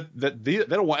 And that they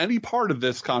don't want any part of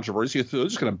this controversy. So they're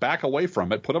just going to back away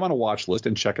from it, put them on a watch list,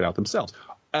 and check it out themselves.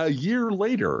 a year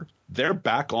later, they're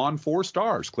back on 4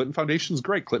 stars. Clinton Foundation's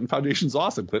great. Clinton Foundation's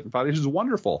awesome. Clinton Foundation's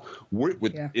wonderful.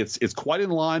 It's quite in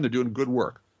line. They're doing good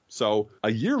work. So a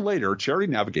year later,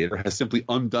 Charity Navigator has simply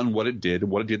undone what it did.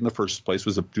 And what it did in the first place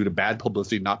was due to bad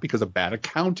publicity, not because of bad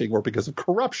accounting or because of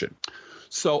corruption.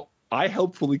 So I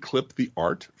helpfully clipped the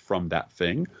art from that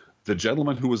thing. The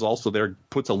gentleman who was also there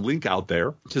puts a link out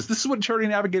there, says, this is what Charity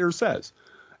Navigator says.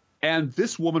 And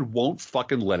this woman won't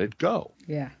fucking let it go.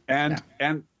 Yeah. And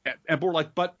we're like,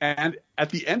 and at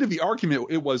the end of the argument,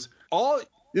 it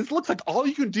looks like all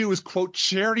you can do is quote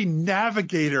Charity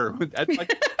Navigator.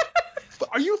 Like,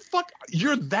 are you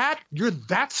you're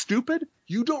that stupid?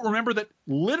 You don't remember that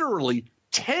literally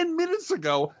 10 minutes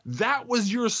ago, that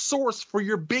was your source for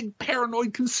your big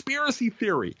paranoid conspiracy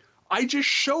theory. I just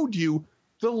showed you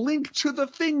the link to the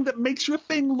thing that makes your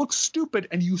thing look stupid,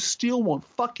 and you still won't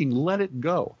fucking let it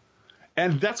go.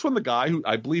 And that's when the guy, who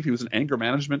I believe he was an anger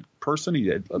management person, he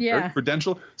had a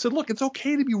credential, said, look, it's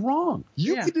okay to be wrong.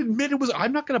 You can admit it was,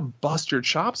 I'm not going to bust your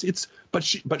chops. But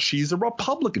she's a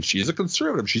Republican. She's a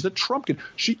conservative. She's a Trumpkin.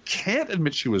 She can't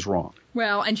admit she was wrong.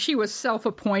 Well, and she was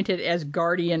self-appointed as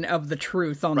guardian of the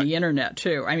truth on the internet,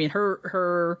 too. I mean,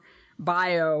 her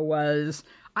bio was,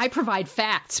 I provide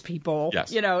facts, people.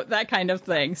 Yes. That kind of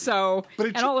thing. So,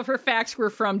 and all of her facts were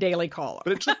from Daily Caller.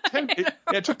 But it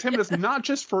took 10 minutes, not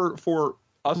just for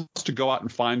us to go out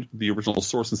and find the original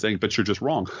source and saying, but you're just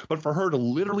wrong, but for her to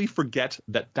literally forget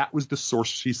that was the source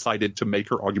she cited to make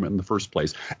her argument in the first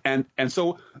place. And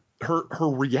so her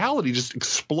reality just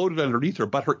exploded underneath her,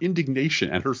 but her indignation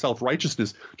and her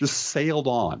self-righteousness just sailed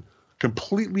on,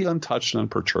 completely untouched and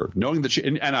unperturbed, knowing that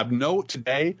and I know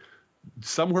today,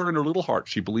 somewhere in her little heart,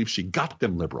 she believes she got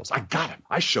them liberals. I got them.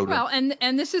 I showed them. Well,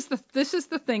 and this is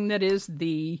the thing that is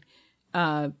the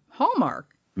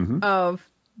hallmark of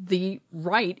the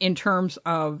right in terms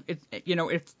of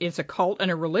it's a cult and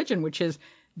a religion, which is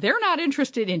they're not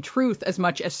interested in truth as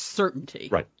much as certainty.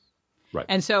 Right.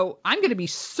 And so I'm going to be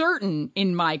certain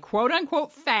in my quote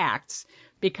unquote facts,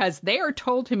 because they are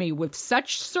told to me with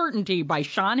such certainty by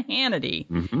Sean Hannity,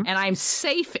 and I'm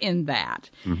safe in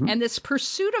that. And this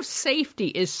pursuit of safety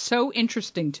is so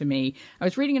interesting to me. I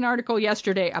was reading an article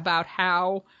yesterday about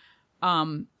how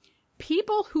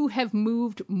people who have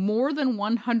moved more than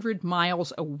 100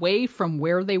 miles away from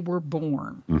where they were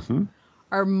born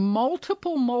are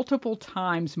multiple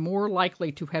times more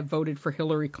likely to have voted for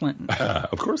Hillary Clinton.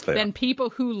 Of course they than people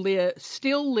who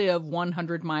still live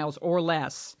 100 miles or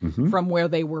less from where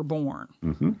they were born.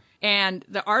 And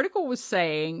the article was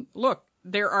saying, look,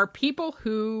 there are people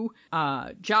who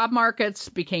job markets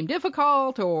became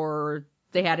difficult, or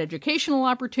they had educational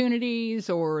opportunities,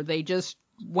 or they just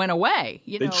went away.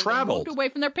 They traveled. They moved away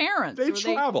from their parents. They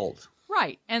traveled.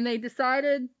 Right. And they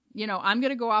decided, I'm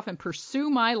going to go off and pursue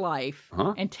my life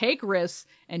and take risks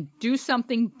and do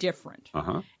something different.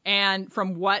 And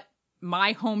from what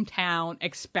my hometown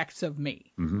expects of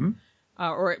me,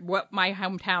 or what my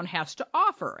hometown has to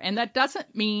offer. And that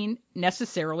doesn't mean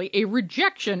necessarily a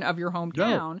rejection of your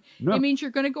hometown. No. It means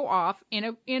you're going to go off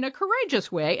in a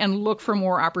courageous way and look for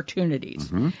more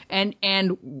opportunities. And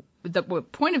the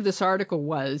point of this article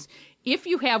was, if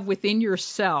you have within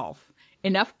yourself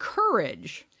enough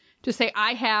courage to say,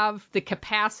 I have the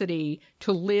capacity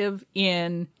to live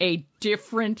in a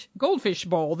different goldfish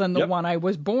bowl than the one I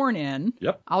was born in.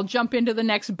 I'll jump into the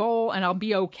next bowl and I'll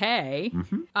be okay.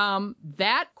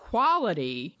 That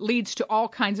quality leads to all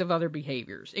kinds of other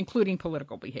behaviors, including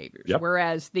political behaviors.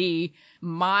 Whereas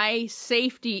my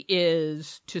safety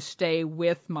is to stay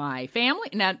with my family.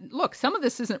 Now, look, some of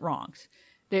this isn't wrong.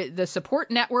 The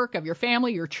support network of your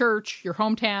family, your church, your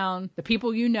hometown, the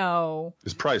people you know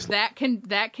is priceless. That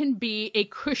can be a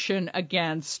cushion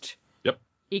against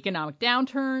economic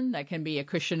downturn. That can be a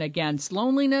cushion against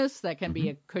loneliness. That can be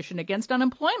a cushion against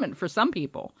unemployment for some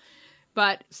people.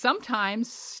 But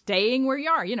sometimes staying where you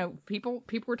are, people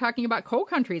were talking about coal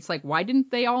country. It's like, why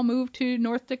didn't they all move to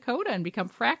North Dakota and become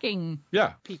fracking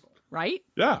people, right?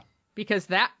 Yeah. Because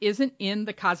that isn't in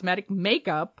the cosmetic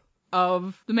makeup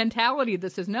of the mentality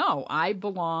that says, no, I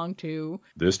belong to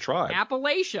this tribe,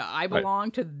 Appalachia. I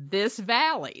belong to this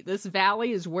valley. This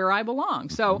valley is where I belong.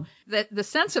 So the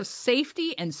sense of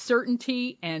safety and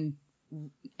certainty and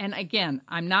again,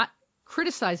 I'm not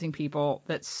criticizing people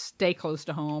that stay close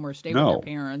to home or stay with their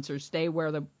parents or stay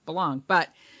where they belong, but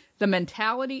the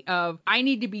mentality of I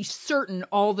need to be certain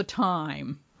all the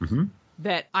time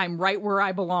that I'm right where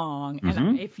I belong,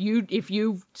 and if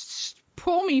you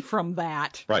pull me from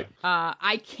that,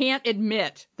 I can't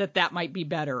admit that might be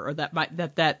better, or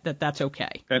that's okay.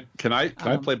 And can I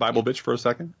play Bible bitch for a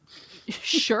second?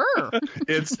 Sure.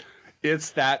 It's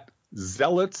that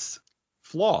zealot's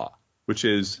flaw, which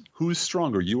is who's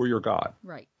stronger, you or your God?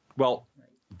 Right. Well,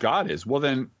 God is. Well,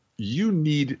 then you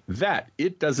need that.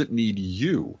 It doesn't need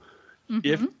you.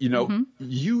 If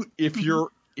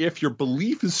if your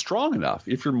belief is strong enough,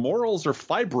 if your morals are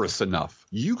fibrous enough,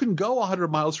 you can go 100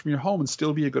 miles from your home and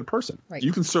still be a good person. Right.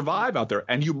 You can survive out there,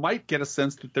 and you might get a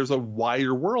sense that there's a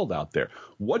wider world out there.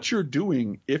 What you're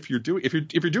doing, if you're doing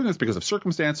this because of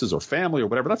circumstances or family or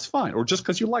whatever, that's fine. Or just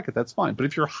because you like it, that's fine. But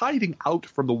if you're hiding out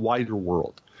from the wider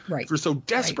world, right. if you're so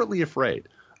desperately afraid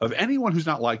of anyone who's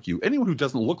not like you, anyone who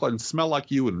doesn't look like and smell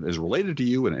like you and is related to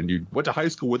you, and you went to high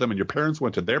school with them, and your parents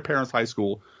went to their parents' high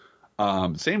school,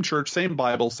 same church, same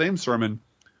Bible, same sermon,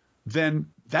 then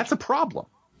that's a problem.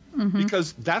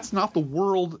 Because that's not the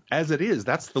world as it is.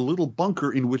 That's the little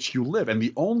bunker in which you live. And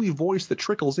the only voice that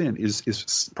trickles in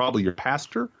is probably your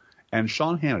pastor and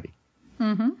Sean Hannity.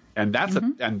 And that's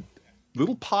and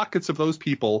little pockets of those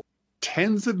people,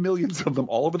 tens of millions of them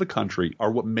all over the country,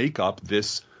 are what make up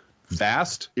this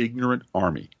vast, ignorant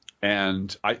army.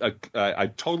 And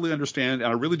I totally understand,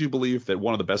 and I really do believe that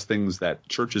one of the best things that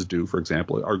churches do, for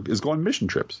example, is go on mission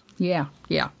trips. Yeah.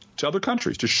 To other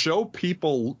countries to show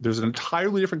people there's an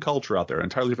entirely different culture out there, an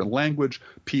entirely different language,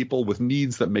 people with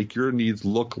needs that make your needs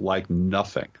look like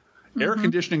nothing. Air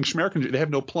conditioning, they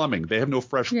have no plumbing, they have no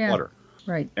fresh water.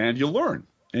 Right. And you learn.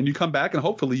 And you come back, and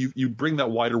hopefully you bring that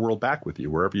wider world back with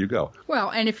you wherever you go. Well,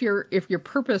 and if your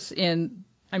purpose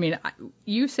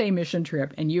you say mission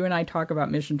trip, and you and I talk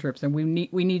about mission trips, and we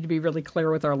need to be really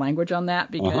clear with our language on that,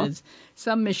 because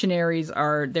some missionaries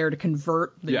are there to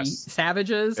convert the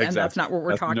savages, and that's not what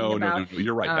we're talking about. No,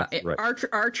 you're right. That's right.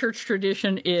 Our church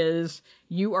tradition is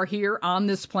you are here on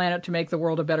this planet to make the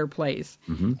world a better place,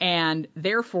 and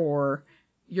therefore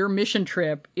your mission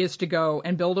trip is to go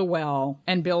and build a well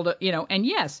and and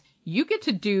yes, you get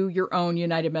to do your own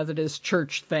United Methodist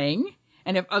Church thing.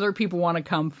 And if other people want to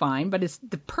come, fine. But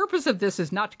the purpose of this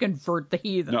is not to convert the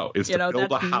heathen. No, it's to build a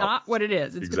house. That's not what it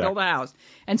is. It's to build a house.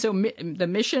 And so the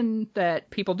mission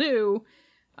that people do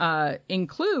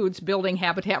includes building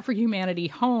Habitat for Humanity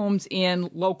homes in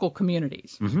local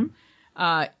communities.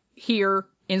 Here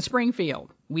in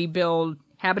Springfield, we build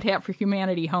Habitat for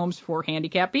Humanity homes for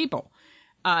handicapped people.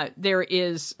 There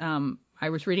is, I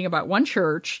was reading about one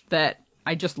church that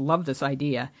I just love this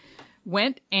idea.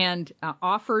 Went and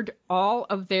offered all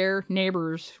of their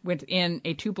neighbors within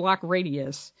a 2-block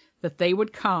radius that they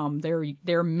would come,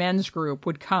 their men's group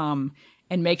would come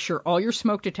and make sure all your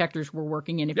smoke detectors were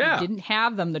working. And if you didn't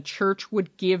have them, the church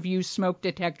would give you smoke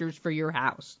detectors for your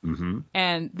house.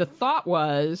 And the thought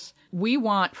was, we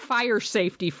want fire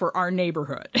safety for our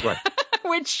neighborhood. Right.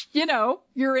 Which,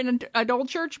 you're in an adult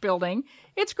church building.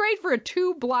 It's great for a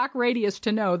 2-block radius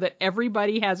to know that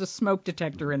everybody has a smoke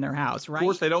detector in their house, right? Of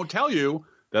course, they don't tell you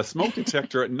that smoke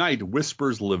detector at night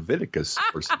whispers Leviticus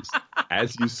verses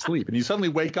as you sleep. And you suddenly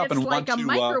wake up and want to... It's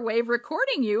like a microwave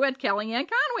recording you at Kellyanne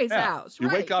Conway's house. You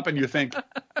wake up and you think,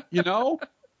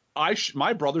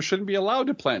 my brother shouldn't be allowed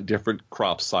to plant different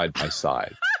crops side by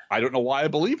side. I don't know why I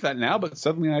believe that now, but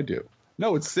suddenly I do.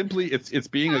 No, it's simply, it's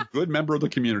being a good member of the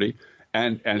community.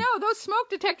 And no, those smoke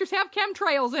detectors have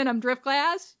chemtrails in them,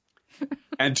 Driftglass.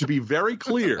 And to be very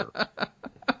clear,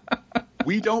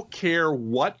 we don't care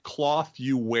what cloth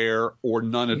you wear or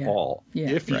none at all.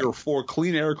 If you're for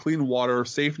clean air, clean water,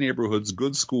 safe neighborhoods,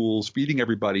 good schools, feeding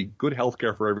everybody, good health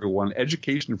care for everyone,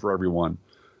 education for everyone,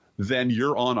 then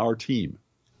you're on our team.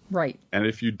 Right. And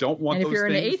if you don't want those things,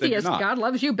 then you're not. And if you're an atheist, God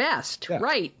loves you best. Yeah.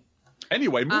 Right.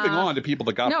 Anyway, moving on to people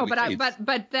that got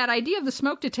but that idea of the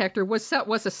smoke detector was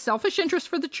a selfish interest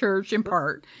for the church in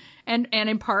part, and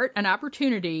in part an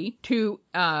opportunity to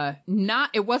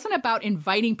it wasn't about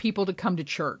inviting people to come to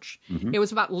church. It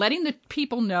was about letting the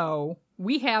people know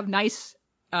we have nice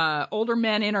older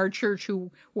men in our church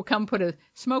who will come put a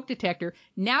smoke detector.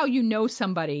 Now you know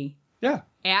somebody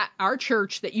at our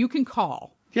church that you can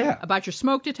call about your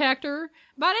smoke detector,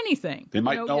 about anything. They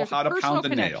might know how to pound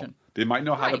a nail. They might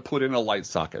know how to put in a light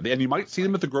socket. And you might see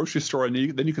them at the grocery store, and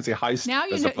then you can say, hi, Steve. Now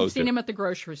you've seen them at the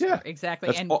grocery store. Exactly.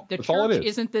 The church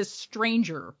isn't this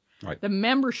stranger. Right. The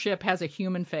membership has a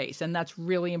human face, and that's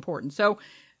really important. So,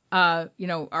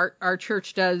 our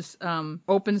church does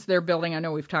opens their building. I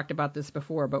know we've talked about this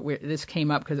before, but this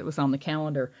came up because it was on the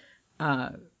calendar.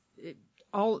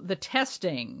 All the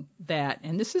testing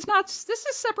and this is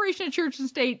separation of church and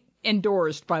state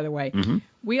endorsed, by the way.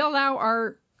 We allow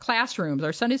our classrooms,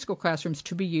 our Sunday school classrooms,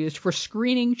 to be used for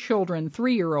screening children,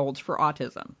 3-year-olds, for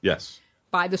autism. Yes.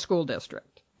 By the school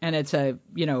district. And it's a,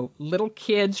 little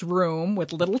kid's room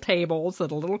with little tables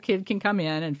that a little kid can come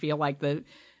in and feel like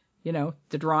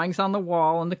The drawings on the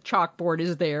wall and the chalkboard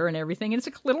is there and everything. And it's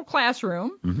a little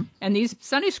classroom. Mm-hmm. And these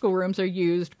Sunday school rooms are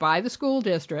used by the school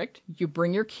district. You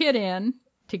bring your kid in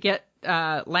to get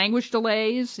language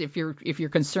delays if you're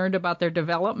concerned about their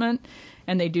development.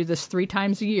 And they do this 3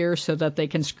 times a year so that they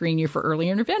can screen you for early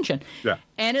intervention. Yeah.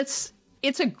 And it's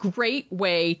a great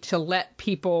way to let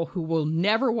people who will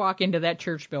never walk into that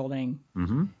church building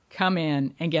come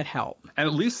in and get help. And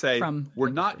at least say, we're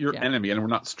not your enemy and we're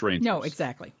not strangers. No,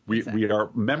 exactly. We are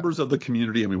members of the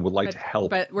community and we would like to help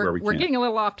but where we can. We're getting a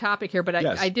little off topic here, but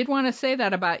I did want to say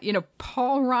that about,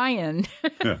 Paul Ryan.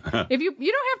 If you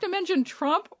don't have to mention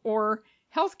Trump or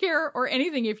healthcare or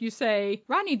anything if you say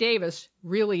Rodney Davis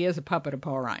really is a puppet of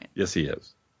Paul Ryan. Yes, he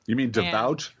is. You mean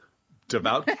devout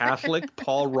Catholic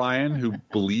Paul Ryan who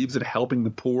believes in helping the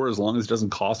poor as long as it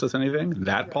doesn't cost us anything?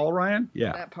 That right. Paul Ryan?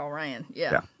 Yeah. That Paul Ryan.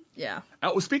 Yeah.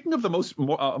 Speaking of the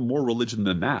more religion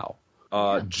than now,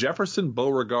 Jefferson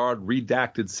Beauregard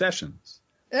redacted Sessions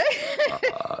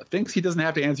thinks he doesn't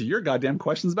have to answer your goddamn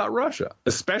questions about Russia,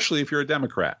 especially if you're a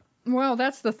Democrat. Well,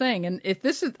 that's the thing. And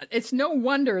it's no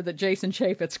wonder that Jason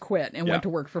Chaffetz quit and went to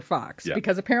work for Fox,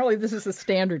 because apparently this is the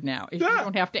standard now. You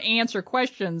don't have to answer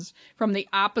questions from the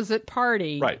opposite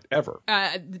party. Right. Ever.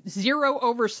 Zero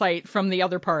oversight from the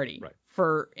other party. Right.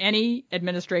 For any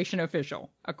administration official,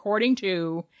 according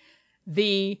to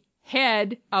the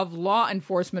head of law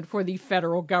enforcement for the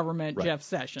federal government, right. Jeff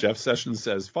Sessions. Jeff Sessions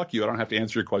says, fuck you, I don't have to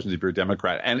answer your questions if you're a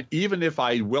Democrat. And even if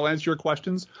I will answer your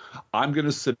questions, I'm going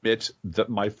to submit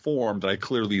my form that I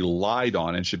clearly lied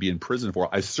on and should be in prison for.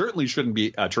 I certainly shouldn't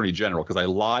be Attorney General because I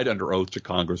lied under oath to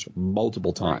Congress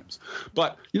multiple times. Right.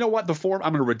 But you know what? The form,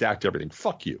 I'm going to redact everything.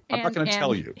 Fuck you. I'm not going to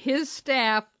tell you. His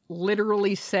staff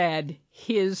literally said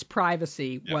his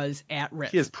privacy was at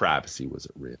risk. His privacy was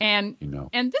at risk. And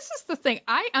this is the thing.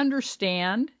 I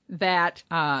understand that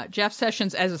Jeff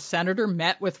Sessions as a senator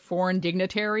met with foreign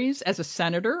dignitaries as a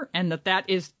senator and that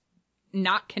is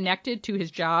not connected to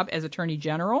his job as Attorney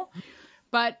General.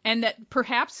 And that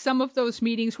perhaps some of those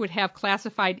meetings would have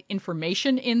classified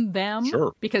information in them.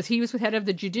 Sure. Because he was the head of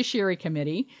the Judiciary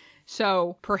Committee.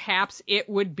 So perhaps it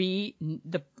would be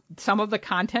some of the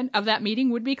content of that meeting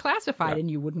would be classified and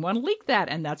you wouldn't want to leak that.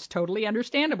 And that's totally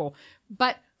understandable.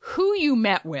 But who you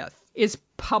met with is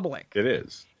public. It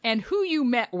is. And who you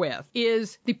met with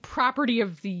is the property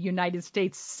of the United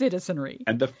States citizenry.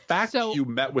 And the fact that you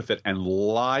met with it and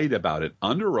lied about it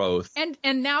under oath.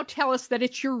 And now tell us that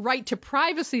it's your right to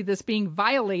privacy that's being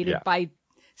violated by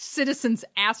citizens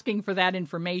asking for that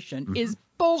information is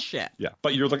bullshit. Yeah,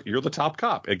 but you're the top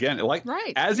cop again.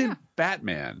 In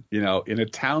Batman, in a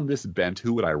town this bent,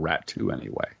 who would I rat to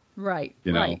anyway? Right.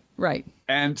 Right.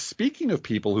 And speaking of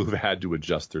people who've had to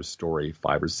adjust their story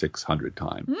 500 or 600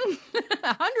 times,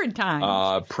 100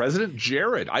 times. President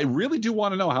Jared, I really do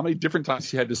want to know how many different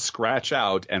times he had to scratch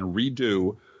out and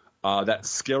redo that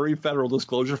scary federal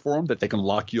disclosure form that they can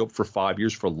lock you up for 5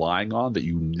 years for lying on, that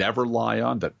you never lie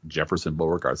on, that Jefferson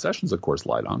Beauregard Sessions, of course,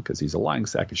 lied on because he's a lying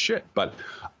sack of shit. But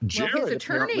Jared,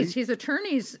 his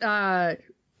attorneys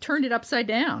turned it upside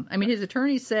down. I mean, his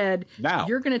attorneys said,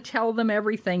 you're going to tell them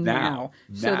everything now,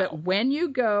 so that when you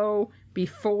go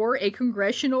before a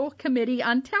congressional committee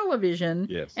on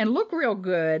television and look real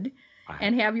good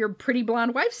and have your pretty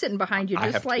blonde wife sitting behind you,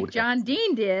 just like John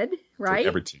Dean did, right?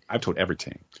 I've told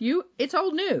everything. It's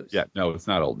old news. Yeah, no, it's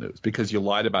not old news because you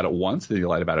lied about it once, then you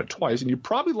lied about it twice, and you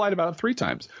probably lied about it 3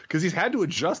 times because he's had to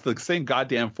adjust the same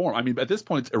goddamn form. I mean, at this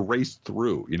point, it's erased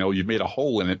through. You've made a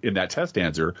hole in it in that test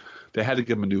answer. They had to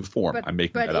give him a new form. I'm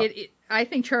making that up. I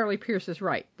think Charlie Pierce is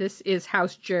right. This is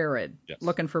House Jared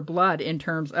looking for blood in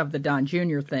terms of the Don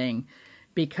Jr. thing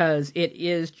because it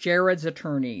is Jared's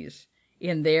attorneys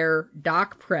in their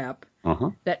doc prep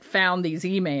that found these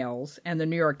emails, and the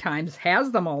New York Times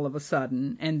has them all of a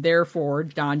sudden, and therefore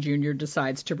Don Jr.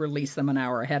 decides to release them an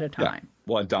hour ahead of time.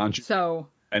 Yeah. Well, Don Jr.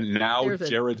 And now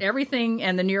Jared. Everything,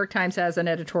 and the New York Times has an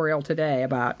editorial today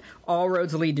about all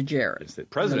roads lead to Jared.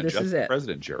 President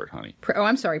Jared, honey.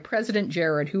 President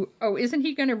Jared, isn't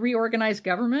he going to reorganize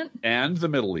government? And the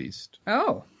Middle East.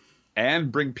 Oh.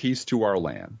 And bring peace to our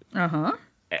land. Uh-huh.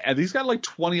 And he's got like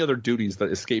 20 other duties that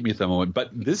escape me at the moment. But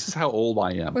this is how old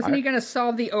I am. Wasn't he going to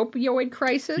solve the opioid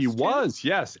crisis? He was,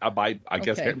 yes. I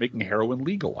guess making heroin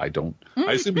legal. I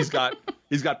assume he's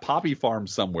got poppy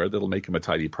farms somewhere that'll make him a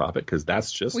tidy profit because that's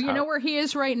just. Well, you know where he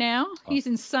is right now? He's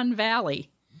in Sun Valley.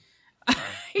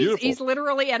 he's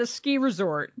literally at a ski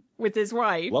resort with his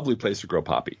wife. Lovely place to grow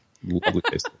poppy. Lovely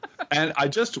place. And I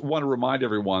just want to remind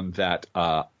everyone that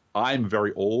I'm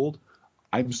very old.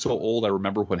 I'm so old, I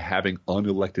remember when having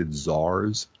unelected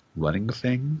czars running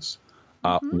things.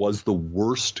 was the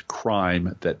worst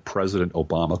crime that President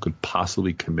Obama could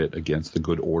possibly commit against the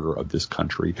good order of this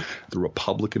country. The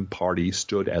Republican Party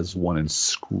stood as one and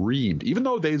screamed, even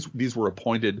though these were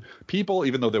appointed people,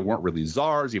 even though they weren't really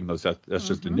czars, even though that's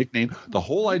just a nickname, the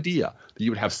whole idea that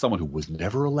you would have someone who was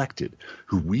never elected,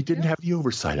 who we didn't have the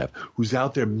oversight of, who's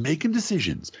out there making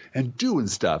decisions and doing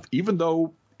stuff, even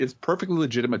though it's perfectly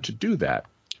legitimate to do that,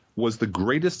 was the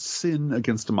greatest sin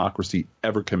against democracy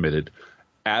ever committed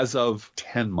as of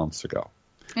 10 months ago.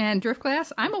 And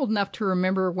Driftglass, I'm old enough to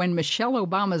remember when Michelle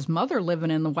Obama's mother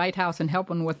living in the White House and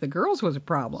helping with the girls was a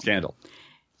problem. Scandal.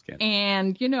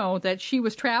 And, that she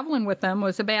was traveling with them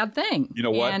was a bad thing. You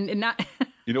know what? And not...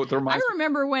 You know what that reminds I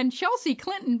remember when Chelsea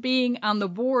Clinton being on the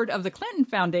board of the Clinton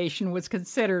Foundation was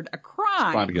considered a crime. It's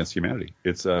a crime against humanity.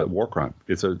 It's a war crime.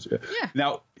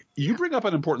 Now, you bring up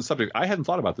an important subject. I hadn't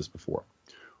thought about this before.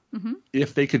 Mm-hmm.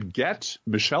 If they could get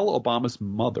Michelle Obama's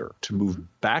mother to move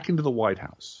back into the White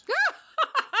House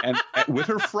and with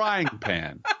her frying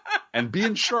pan and be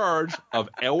in charge of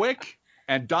Eric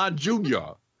and Don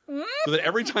Jr., so that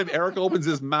every time Eric opens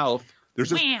his mouth,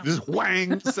 there's this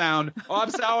whang sound. Oh, I'm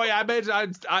sorry.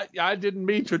 I didn't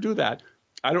mean to do that.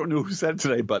 I don't know who said it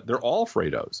today, but they're all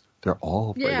Fredos. They're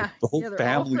all Fredos. Yeah, the whole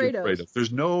family is Fredos.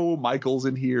 There's no Michaels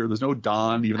in here. There's no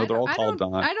Don, even though they're all called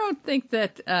Don. I don't think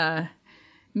that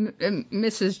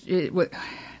Mrs.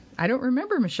 I don't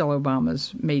remember Michelle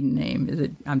Obama's maiden name. Is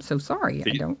it? I'm so sorry.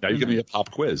 I don't. Now you give me a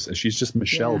pop quiz, and she's just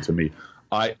Michelle to me.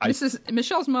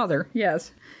 Michelle's mother.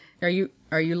 Yes. Are you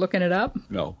looking it up?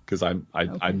 No, because I'm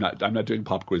not doing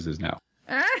pop quizzes now.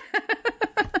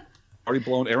 Already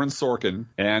blown Aaron Sorkin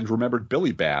and remembered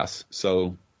Billy Bass,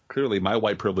 so clearly my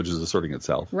white privilege is asserting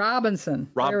itself. Robinson.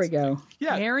 There we go.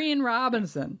 Yeah. Marion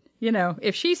Robinson.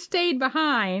 If she stayed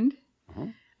behind,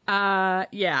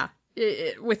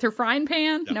 with her frying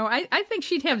pan, no, I think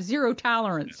she'd have zero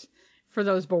tolerance for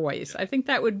those boys. I think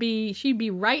that would be, she'd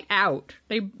be right out.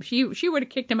 She would have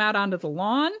kicked them out onto the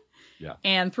lawn. Yeah.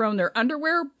 And thrown their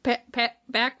underwear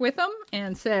back with them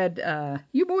and said,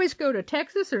 you boys go to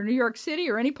Texas or New York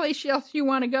City or any place else you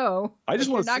want to go.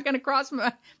 You're not going to cross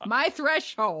my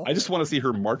threshold. I just want to see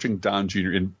her marching Don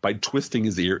Jr. by twisting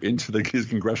his ear into his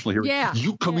congressional hearing. Yeah.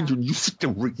 You come in and you sit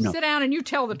down right now. Sit down and you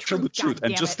tell the truth.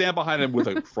 And just stand behind him with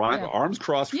a arms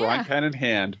crossed, frying pan in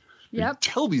hand. Yep.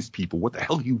 Tell these people what the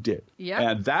hell you did. Yep.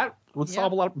 And that would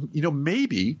solve a lot of,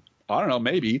 maybe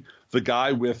the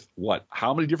guy with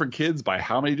how many different kids by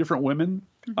how many different women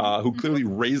who clearly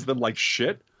raised them like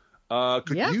shit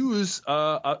could use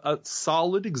a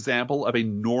solid example of a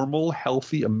normal,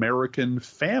 healthy American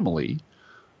family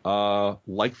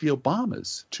like the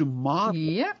Obamas to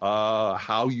model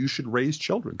how you should raise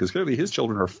children. Because clearly his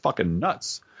children are fucking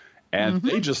nuts. And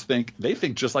they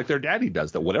think just like their daddy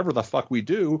does, that whatever the fuck we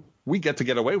do, we get to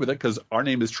get away with it because our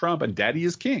name is Trump and daddy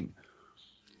is king.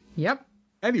 Yep.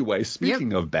 Anyway,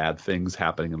 speaking of bad things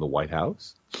happening in the White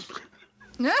House.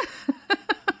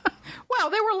 Well,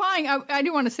 they were lying. I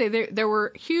do want to say there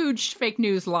were huge fake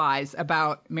news lies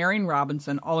about Marion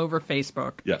Robinson all over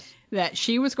Facebook. Yes. That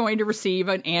she was going to receive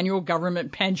an annual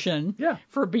government pension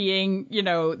for being,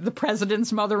 the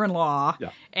president's mother-in-law. Yeah.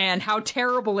 And how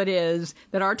terrible it is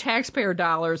that our taxpayer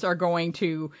dollars are going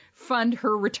to fund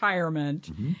her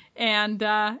retirement. Mm-hmm.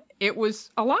 And it was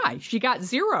a lie. She got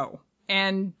zero.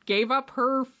 And gave up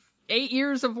her 8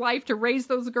 years of life to raise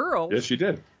those girls. Yes, she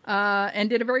did. And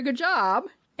did a very good job.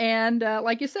 And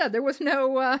like you said, there was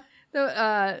no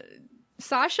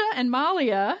Sasha and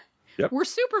Malia were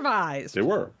supervised. They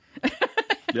were.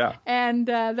 Yeah. And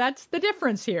that's the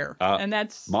difference here. And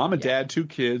that's mom and dad, 2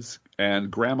 kids,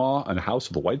 and grandma, and a house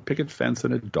with a white picket fence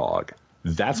and a dog.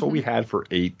 That's what we had for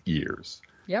 8 years.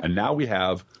 Yep. And now we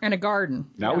have. And a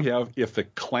garden. Now we have, if the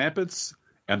Clampetts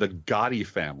and the Gotti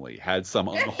family had some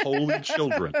unholy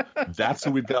children, that's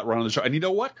who we've got running the show. And you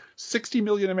know what? 60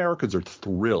 million Americans are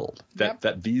thrilled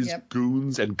that these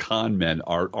goons and con men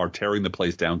are tearing the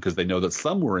place down because they know that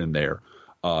somewhere in there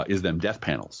is them death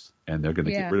panels, and they're going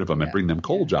to get rid of them and bring them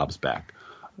coal jobs back.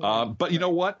 But you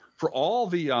know what? For all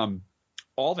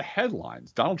the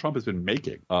headlines Donald Trump has been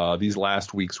making these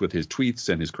last weeks with his tweets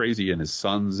and his crazy and his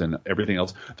sons and everything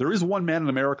else, there is one man in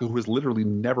America who has literally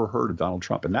never heard of Donald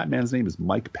Trump, and that man's name is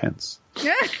Mike Pence.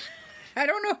 I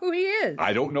don't know who he is.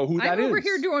 I don't know who that is. I'm over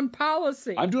here doing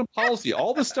policy. I'm doing policy.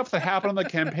 All the stuff that happened on the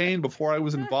campaign before I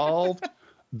was involved.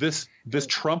 This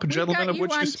Trump gentleman of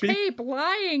which you speak. Tape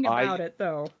lying about it,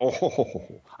 though.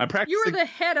 I'm practicing. You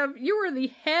were the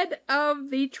head of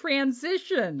the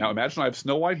transition. Now imagine I have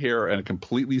snow white hair and a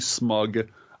completely smug,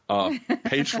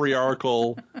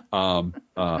 patriarchal,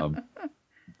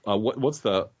 what's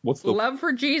the love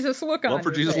for Jesus look on love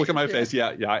for Jesus face. look on my face?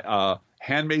 Yeah.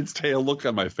 Handmaid's Tale look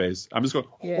on my face. I'm just going,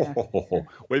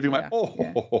 waving my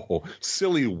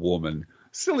silly woman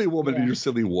in your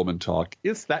silly woman talk.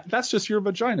 That's just your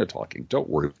vagina talking. Don't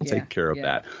worry, we'll take care of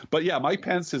that. But yeah, Mike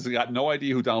Pence has got no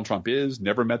idea who Donald Trump is.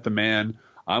 Never met the man.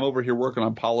 I'm over here working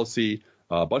on policy.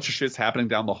 A bunch of shit's happening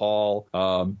down the hall.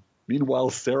 Meanwhile,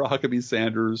 Sarah Huckabee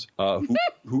Sanders,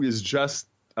 who is just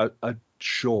a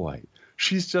joy.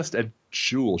 She's just a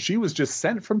jewel. She was just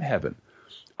sent from heaven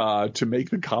to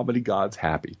make the comedy gods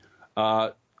happy.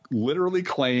 Literally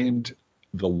claimed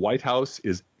the White House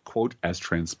is, quote, as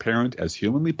transparent as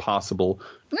humanly possible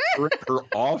during her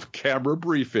off-camera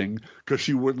briefing because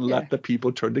she wouldn't let the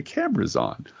people turn the cameras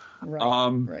on.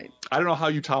 Right. I don't know how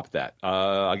you top that.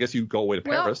 I guess you go away to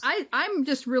Paris. Well, I'm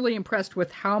just really impressed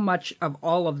with how much of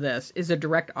all of this is a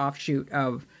direct offshoot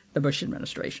of the Bush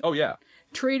administration. Oh, yeah.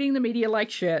 Treating the media like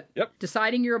shit,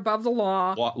 deciding you're above the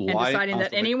law, and deciding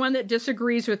that anyone that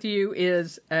disagrees with you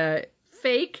is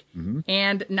fake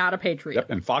and not a patriot. Yep.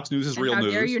 And Fox News is real news.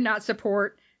 How dare you not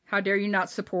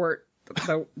support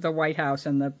the White House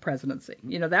and the presidency?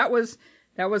 You know, that was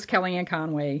Kellyanne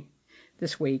Conway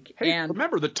this week. Hey, and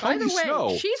remember the Tony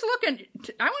Snow. She's looking.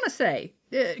 I want to say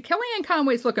Kellyanne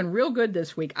Conway's looking real good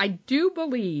this week. I do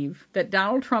believe that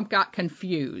Donald Trump got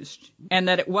confused and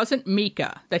that it wasn't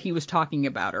Mika that he was talking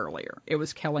about earlier. It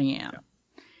was Kellyanne.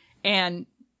 And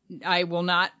I will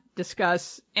not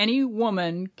discuss any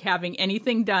woman having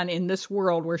anything done in this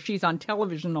world where she's on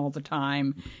television all the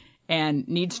time and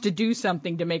needs to do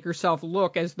something to make herself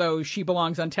look as though she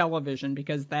belongs on television,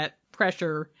 because that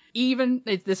pressure,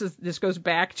 this goes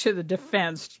back to the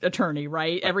defense attorney,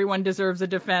 right? Everyone deserves a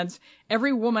defense.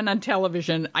 Every woman on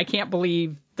television, I can't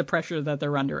believe the pressure that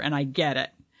they're under, and I get it.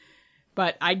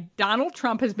 But Donald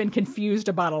Trump has been confused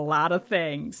about a lot of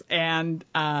things, and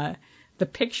the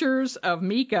pictures of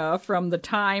Mika from the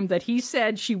time that he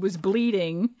said she was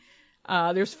bleeding,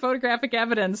 there's photographic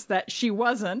evidence that she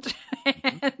wasn't,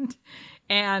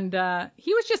 and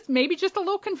he was maybe just a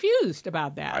little confused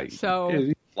about that.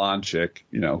 So. Blonde chick,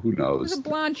 who knows? It was a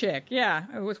blonde chick, yeah.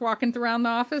 I was walking around the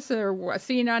office or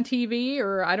seeing on TV,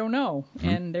 or I don't know.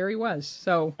 And there he was.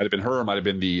 So might have been her, or might have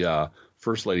been the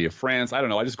First Lady of France. I don't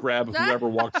know. I just grab whoever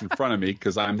walks in front of me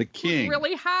because I'm the king.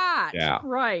 Really hot. Yeah.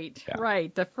 Right.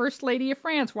 The First Lady of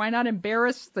France. Why not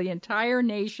embarrass the entire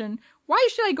nation? Why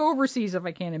should I go overseas if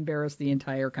I can't embarrass the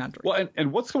entire country? Well,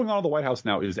 and what's going on in the White House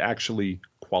now is actually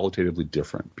qualitatively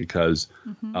different because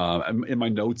in my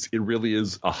notes, it really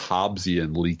is a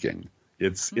Hobbesian leaking.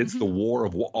 It's the war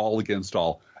of all against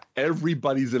all.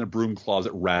 Everybody's in a broom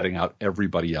closet ratting out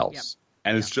everybody else.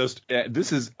 And it's just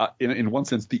this is, in one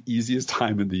sense, the easiest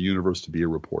time in the universe to be a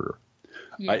reporter.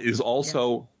 It is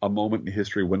also a moment in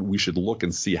history when we should look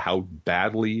and see how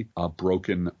badly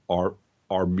broken our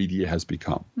media has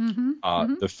become.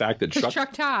 The fact that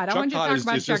Chuck Todd. I want you to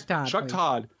talk about Chuck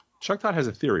Todd. Chuck Todd has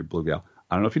a theory, Blue Gal.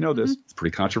 I don't know if you know this. It's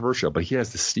pretty controversial, but he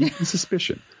has the sneaking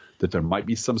suspicion that there might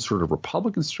be some sort of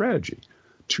Republican strategy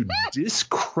to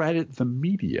discredit the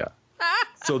media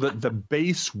so that the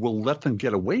base will let them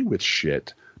get away with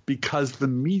shit because the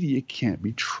media can't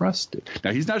be trusted.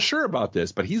 Now, he's not sure about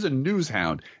this, but he's a news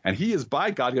hound, and he is,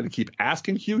 by God, going to keep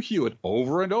asking Hugh Hewitt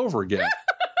over and over again.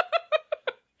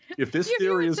 If this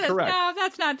theory is correct. No,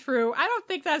 that's not true. I don't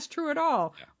think that's true at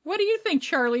all. Yeah. What do you think,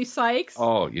 Charlie Sykes?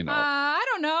 Oh, I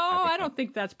don't know. I don't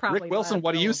think that's probably Rick Wilson,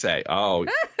 what do you say? Oh,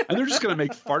 and they're just going to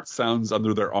make fart sounds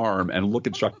under their arm and look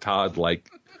at Chuck Todd like.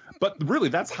 But really,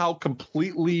 that's how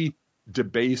completely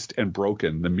debased and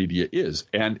broken the media is.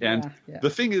 And the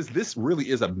thing is, this really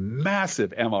is a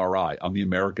massive MRI on the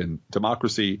American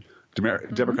democracy,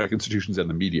 democratic institutions, and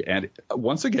the media. And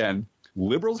once again,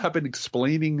 liberals have been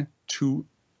explaining to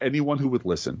anyone who would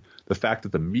listen the fact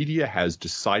that the media has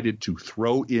decided to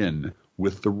throw in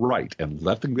with the right and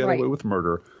let them get away with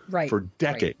murder for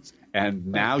decades. And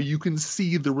now you can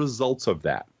see the results of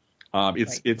that.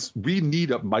 We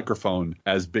need a microphone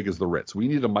as big as the Ritz. We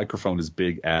need a microphone as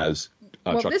big as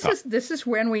Chuck Todd. This is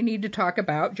when we need to talk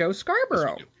about Joe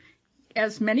Scarborough.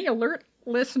 As many alert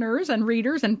listeners and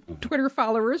readers and Twitter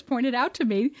followers pointed out to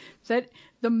me, that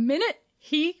the minute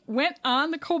he went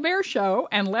on the Colbert Show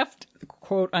and left,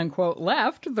 quote unquote,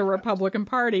 left the Republican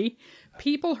Party,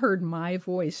 people heard my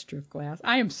voice, Driftglass.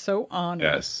 I am so honored.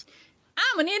 Yes.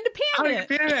 I'm an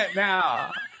independent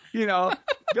now.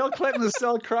 Bill Clinton is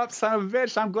still a corrupt son of a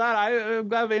bitch. I'm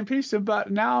glad they impeached him,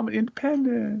 but now I'm an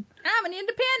independent. I'm an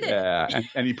independent. Yeah,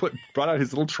 and he brought out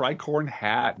his little tricorn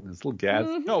hat and his little gas.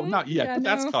 No, not yet, but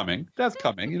that's coming. That's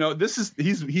coming. This is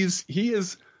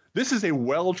a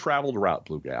well-traveled route,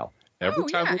 Blue Gal. Every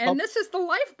time yeah, and this is the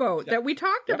lifeboat that we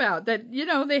talked about. That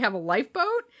they have a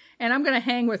lifeboat, and I'm going to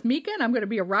hang with Mika, and I'm going to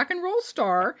be a rock and roll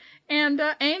star, and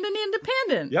an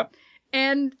independent. Yep.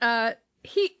 And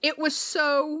it was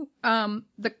so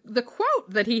the quote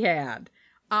that he had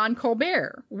on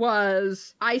Colbert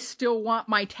was, "I still want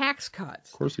my tax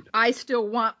cuts. Of course he did. I still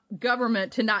want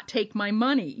government to not take my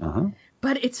money."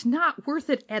 But it's not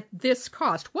worth it at this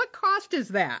cost. What cost is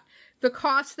that? The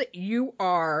cost that you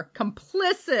are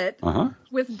complicit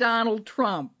with Donald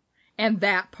Trump and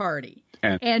that party.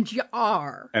 And you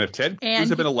are. And if Ted Cruz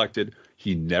had been elected,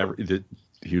 he never...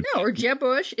 or Jeb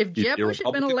Bush. If Jeb Bush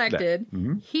had been elected,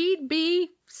 he'd be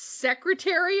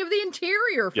Secretary of the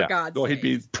Interior, for God's sake. No, he'd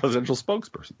be presidential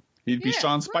spokesperson. He'd be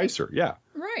Sean Spicer. Yeah.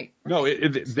 Right. No,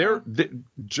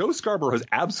 Joe Scarborough has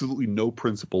absolutely no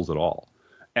principles at all.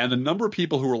 And the number of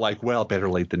people who are like, well, better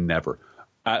late than never.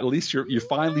 At least you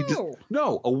finally a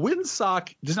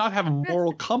windsock does not have a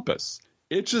moral compass.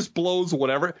 It just blows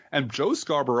whatever. And Joe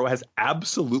Scarborough has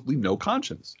absolutely no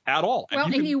conscience at all. Well,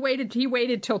 and he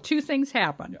waited till two things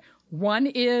happened. One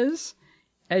is,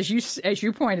 as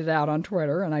you pointed out on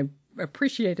Twitter, and I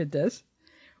appreciated this,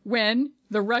 when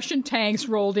the Russian tanks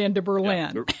rolled into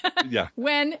Berlin. Yeah.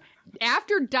 When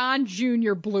after Don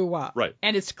Jr. blew up, right,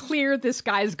 and it's clear this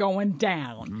guy's going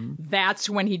down, that's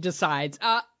when he decides,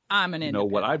 I'm an independent. You know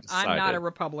what I've decided? I'm not a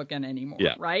Republican anymore,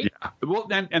 right? Yeah. Well,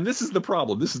 and this is the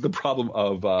problem. This is the problem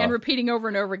of and repeating over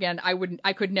and over again.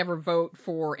 I could never vote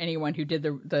for anyone who did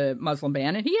the Muslim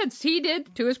ban, and he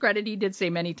did. To his credit, he did say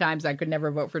many times I could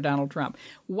never vote for Donald Trump,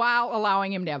 while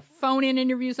allowing him to have phone-in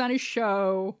interviews on his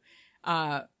show,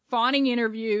 fawning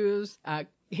interviews.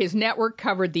 His network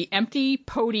covered the empty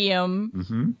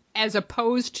podium as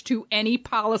opposed to any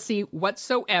policy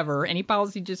whatsoever, any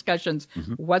policy discussions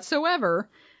whatsoever.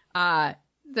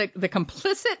 The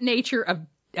complicit nature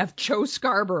of Joe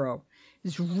Scarborough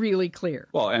is really clear.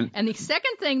 Well, and the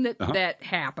second thing that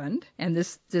happened, and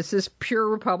this is pure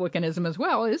Republicanism as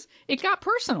well, is it got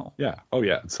personal. Yeah. Oh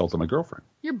yeah, insulted my girlfriend.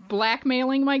 You're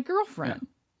blackmailing my girlfriend.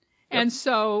 Yeah. And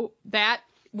so that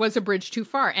was a bridge too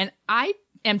far. And I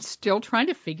am still trying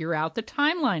to figure out the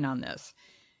timeline on this.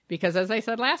 Because as I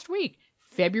said last week,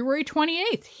 February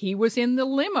 28th, he was in the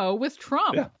limo with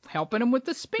Trump, helping him with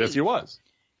the speech. Yes, he was.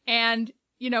 And,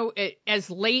 as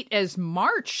late as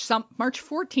March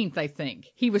 14th, I think,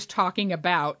 he was talking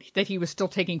about that he was still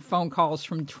taking phone calls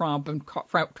from Trump, and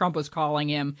Trump was calling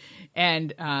him.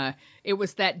 And it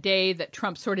was that day that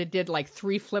Trump sort of did like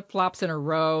 3 flip-flops in a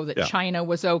row, that China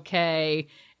was okay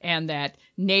and that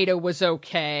NATO was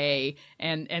okay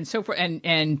and so forth.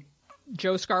 And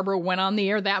Joe Scarborough went on the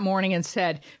air that morning and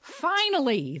said,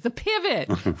 finally, the pivot.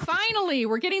 Finally,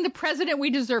 we're getting the president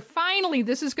we deserve. Finally,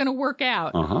 this is going to work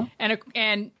out.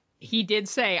 And he did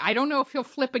say, I don't know if he'll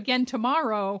flip again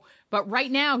tomorrow, but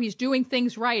right now he's doing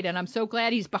things right. And I'm so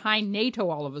glad he's behind NATO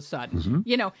all of a sudden.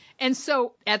 And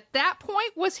so at that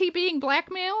point, was he being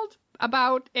blackmailed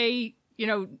about a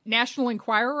National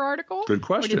Enquirer article? Good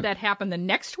question. Or did that happen the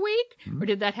next week? Or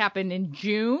did that happen in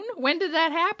June? When did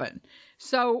that happen?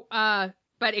 So,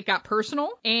 but it got personal,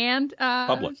 and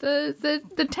public.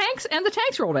 The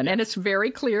tanks rolled in, and it's very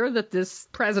clear that this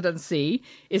presidency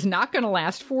is not going to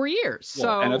last 4 years.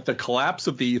 Well, and at the collapse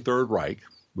of the Third Reich,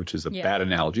 which is a bad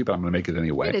analogy, but I'm going to make it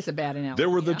anyway. It is a bad analogy. There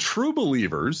were the true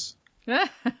believers.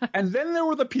 And then there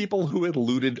were the people who had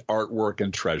looted artwork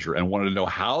and treasure and wanted to know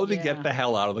how to get the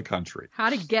hell out of the country.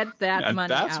 How to get that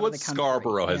money out of the country. That's what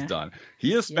Scarborough has done.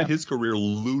 He has spent his career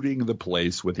looting the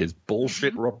place with his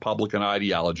bullshit Republican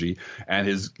ideology and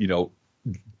his,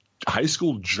 high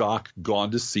school jock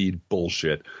gone to seed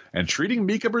bullshit, and treating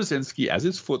Mika Brzezinski as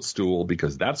his footstool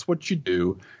because that's what you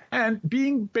do, and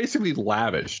being basically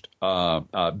lavished,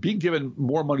 being given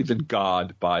more money than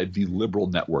God by the liberal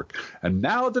network. And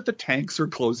now that the tanks are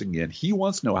closing in, he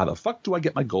wants to know, how the fuck do I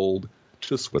get my gold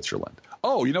to Switzerland?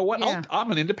 Oh, you know what? Yeah.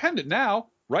 I'm an independent now.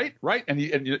 Right. And you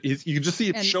can just see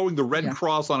it showing the red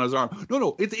cross on his arm.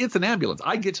 No, it's an ambulance.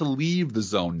 I get to leave the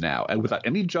zone now. And without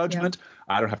any judgment,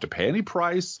 I don't have to pay any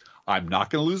price. I'm not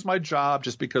going to lose my job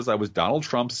just because I was Donald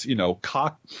Trump's,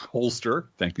 cock holster.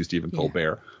 Thank you, Stephen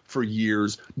Colbert, for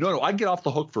years. No, I get off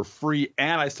the hook for free,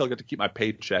 and I still get to keep my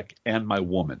paycheck and my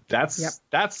woman. That's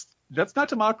not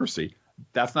democracy.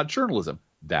 That's not journalism.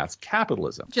 That's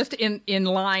capitalism. Just in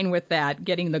line with that,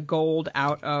 getting the gold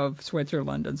out of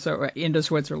Switzerland and so into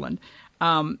Switzerland.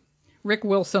 Rick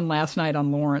Wilson last night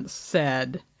on Lawrence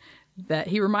said that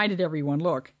he reminded everyone,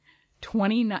 look,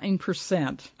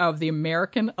 29% of the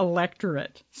American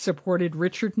electorate supported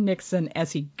Richard Nixon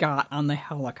as he got on the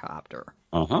helicopter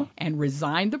and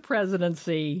resigned the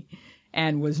presidency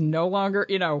and was no longer,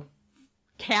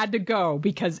 had to go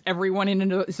because everyone in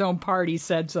his own party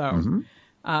said so.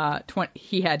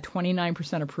 He had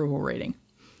 29% approval rating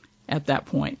at that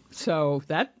point. So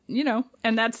that,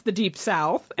 and that's the Deep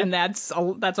South, and that's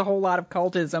a whole lot of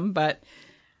cultism, but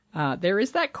there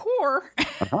is that core.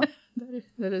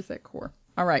 that is that core.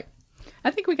 All right.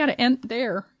 I think we got to end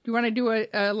there. Do you want to do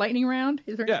a lightning round?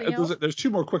 Is there anything else? There's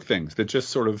two more quick things that just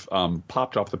sort of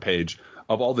popped off the page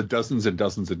of all the dozens and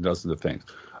dozens and dozens of things.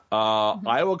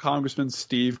 Iowa Congressman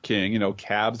Steve King,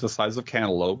 calves the size of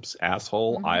cantaloupes,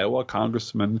 asshole. Iowa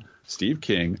Congressman Steve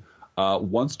King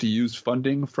wants to use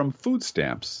funding from food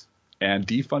stamps and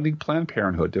defunding Planned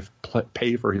Parenthood to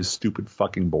pay for his stupid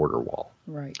fucking border wall.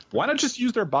 Right. Why not just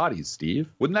use their bodies, Steve?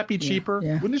 Wouldn't that be cheaper?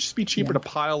 Yeah. Wouldn't it just be cheaper to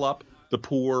pile up the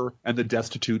poor and the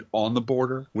destitute on the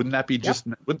border? Wouldn't that be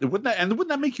wouldn't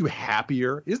that make you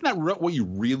happier? Isn't that what you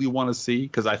really want to see?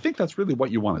 Because I think that's really what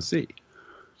you want to see.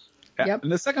 Yep.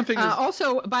 And the second thing is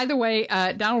also, by the way,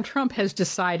 Donald Trump has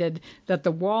decided that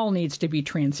the wall needs to be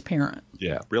transparent.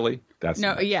 Yeah, really?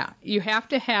 You have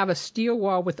to have a steel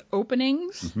wall with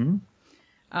openings.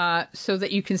 So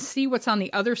that you can see what's on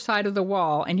the other side of the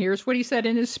wall. And here's what he said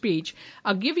in his speech.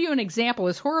 I'll give you an example,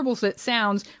 as horrible as it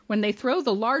sounds, when they throw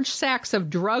the large sacks of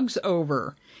drugs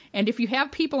over. And if you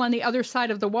have people on the other side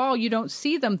of the wall, you don't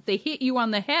see them. They hit you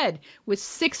on the head with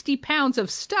 60 pounds of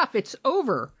stuff. It's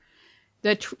over.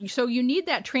 So you need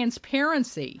that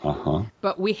transparency.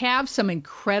 But we have some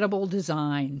incredible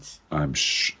designs.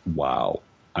 Wow.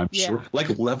 I'm sure. Like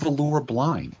Levallois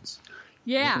blinds.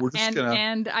 Yeah,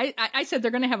 and I said they're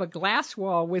going to have a glass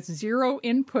wall with zero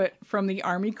input from the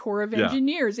Army Corps of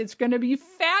Engineers. It's going to be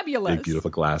fabulous. Big, beautiful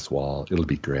glass wall. It'll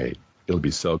be great. It'll be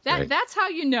so great. That's how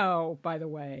you know, by the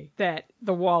way, that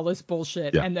the wall is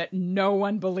bullshit and that no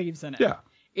one believes in it. Yeah.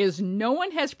 Is no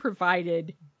one has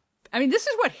provided. I mean, this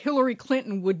is what Hillary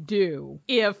Clinton would do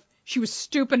if she was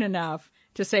stupid enough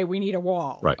to say we need a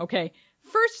wall. Right. Okay.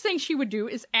 First thing she would do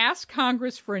is ask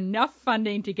Congress for enough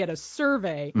funding to get a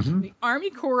survey, the Army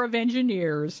Corps of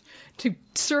Engineers, to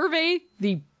survey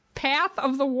the path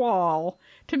of the wall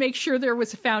to make sure there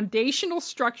was a foundational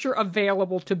structure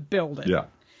available to build it. Yeah.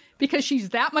 Because she's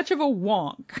that much of a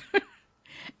wonk.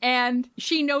 And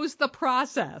she knows the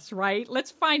process, right?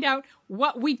 Let's find out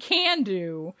what we can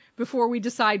do before we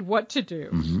decide what to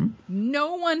do.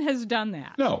 No one has done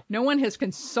that. No one has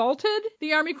consulted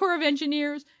the Army Corps of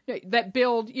Engineers that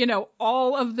build,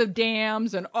 all of the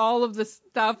dams and all of the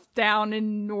stuff down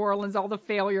in New Orleans, all the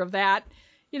failure of that.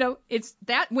 It's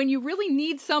that when you really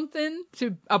need something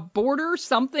to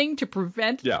something to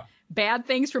prevent bad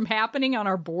things from happening on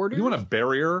our borders. You want a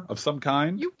barrier of some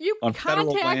kind you on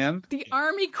federal land? The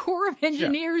Army Corps of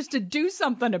Engineers to do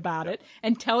something about it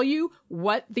and tell you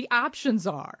what the options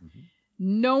are.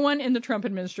 No one in the Trump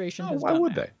administration has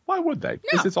done that. Why would they?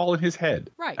 Because it's all in his head.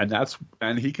 Right.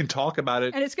 And he can talk about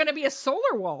it. And it's going to be a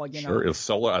solar wall, Sure, it's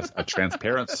a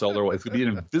transparent solar wall. It's going to be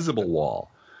an invisible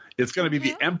wall. It's going to be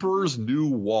the Emperor's New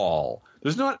Wall.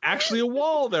 There's not actually a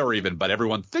wall there even, but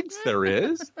everyone thinks there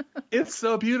is. It's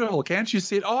so beautiful. Can't you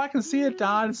see it? Oh, I can see it,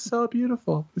 Don. It's so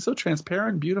beautiful. It's so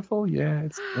transparent and beautiful. Yeah,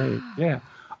 it's great. Yeah.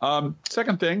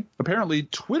 Second thing, apparently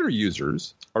Twitter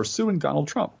users are suing Donald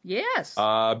Trump. Yes.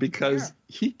 Because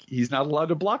he's not allowed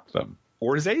to block them.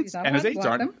 Or his aides. And his aides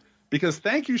aren't. Because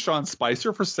thank you, Sean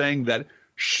Spicer, for saying that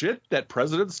shit that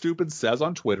President Stupid says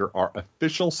on Twitter are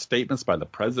official statements by the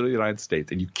President of the United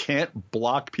States, and you can't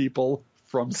block people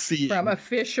from seeing the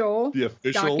official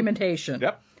documentation.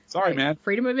 Yep. Sorry, man.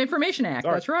 Freedom of Information Act.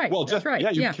 Sorry. That's right. Well, that's right. Yeah,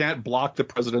 you can't block the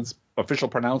president's official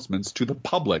pronouncements to the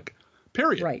public.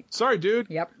 Period. Right. Sorry, dude.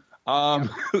 Yep. And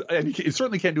you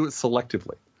certainly can't do it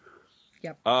selectively.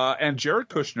 Yep. And Jared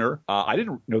Kushner, I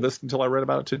didn't know this until I read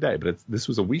about it today, but this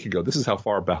was a week ago. This is how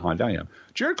far behind I am.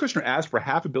 Jared Kushner asked for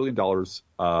 $500 million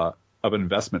of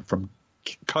investment from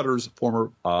Qatar's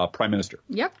former prime minister.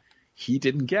 Yep. He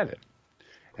didn't get it.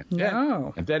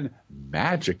 And then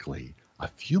magically, a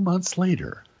few months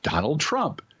later, Donald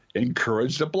Trump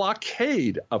encouraged a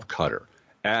blockade of Qatar.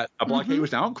 A blockade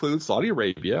which now includes Saudi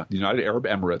Arabia, the United Arab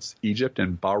Emirates, Egypt,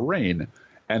 and Bahrain.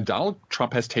 And Donald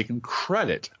Trump has taken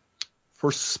credit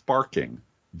for sparking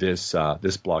this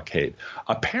blockade.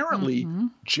 Apparently,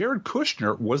 Jared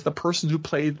Kushner was the person who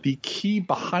played the key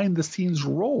behind-the-scenes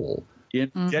role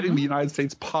in getting the United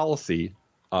States policy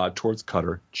towards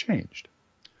Qatar changed,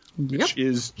 which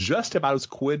is just about as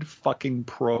quid fucking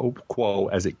pro quo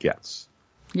as it gets.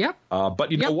 Yep.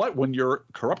 But you know what? When you're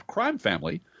a corrupt crime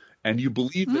family and you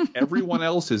believe that everyone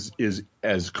else is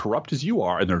as corrupt as you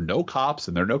are and there are no cops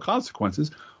and there are no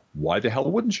consequences, why the hell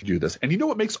wouldn't you do this? And you know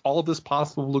what makes all of this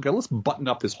possible? Look, let's button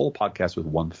up this whole podcast with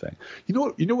one thing.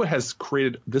 You know what has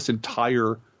created this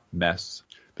entire mess?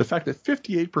 the fact that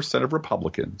 58% of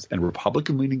Republicans and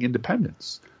Republican-leaning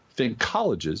independents think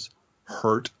colleges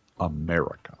hurt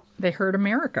America. They hurt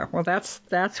America. Well,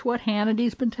 that's what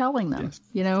Hannity's been telling them. Yes.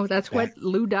 You know, that's what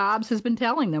Lou Dobbs has been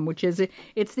telling them, which is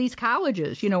it's these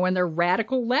colleges, you know, when they're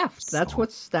radical left. That's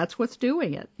what's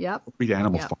doing it. Yep. Read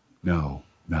Animal Farm.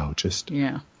 No, just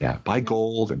buy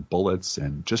gold and bullets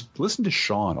and just listen to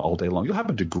Sean all day long. You'll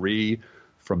have a degree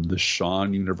from the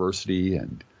Sean University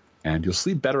and you'll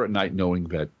sleep better at night knowing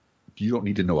that you don't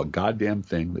need to know a goddamn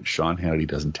thing that Sean Hannity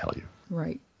doesn't tell you.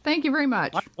 Right. Thank you very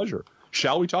much. My pleasure.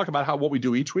 Shall we talk about what we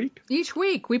do each week? Each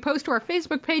week, we post to our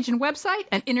Facebook page and website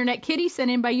an Internet Kitty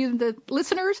sent in by you, the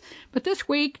listeners. But this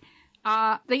week,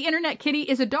 the Internet Kitty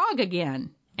is a dog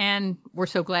again. And we're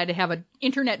so glad to have an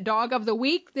Internet Dog of the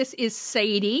Week. This is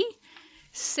Sadie.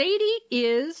 Sadie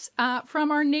is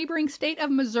from our neighboring state of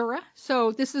Missouri.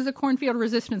 So this is a cornfield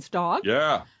resistance dog.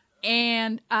 Yeah.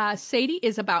 And Sadie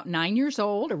is about 9 years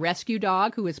old, a rescue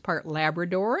dog who is part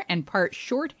Labrador and part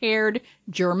short-haired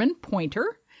German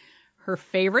pointer. Her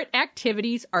favorite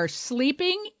activities are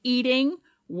sleeping, eating,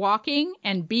 walking,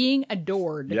 and being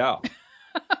adored. Yeah.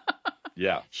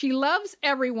 Yeah. She loves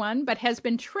everyone, but has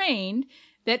been trained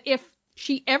that if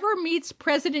she ever meets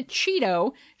President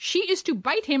Cheeto, she is to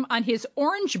bite him on his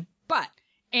orange butt.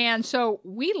 And so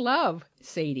we love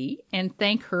Sadie and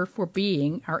thank her for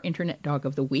being our Internet Dog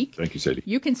of the Week. Thank you, Sadie.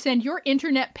 You can send your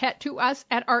internet pet to us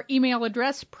at our email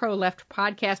address,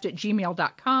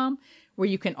 proleftpodcast@gmail.com, where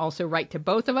you can also write to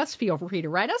both of us. Feel free to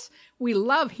write us. We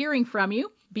love hearing from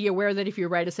you. Be aware that if you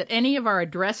write us at any of our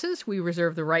addresses, we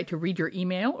reserve the right to read your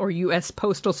email or U.S.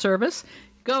 Postal Service.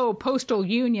 Go Postal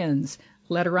Unions.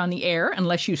 Letter on the air,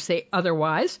 unless you say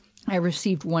otherwise. I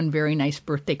received one very nice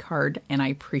birthday card, and I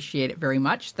appreciate it very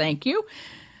much. Thank you.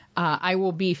 I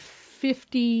will be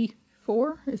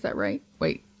 54. Is that right?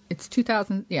 Wait, it's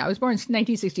 2000. Yeah, I was born in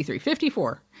 1963.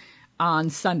 54 on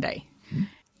Sunday.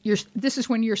 This is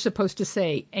when you're supposed to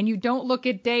say, and you don't look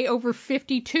a day over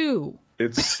 52.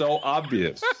 It's so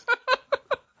obvious.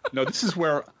 No, this is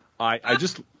where I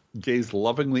just gaze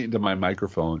lovingly into my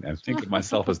microphone and think of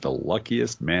myself as the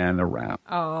luckiest man around.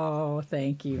 Oh,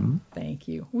 thank you. Mm-hmm. Thank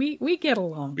you. We get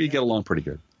along. We get along pretty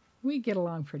good. We get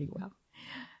along pretty well.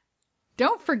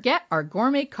 Don't forget our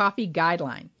gourmet coffee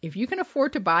guideline. If you can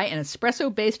afford to buy an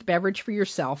espresso-based beverage for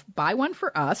yourself, buy one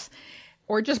for us,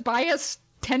 or just buy us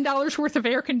 $10 worth of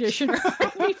air conditioner.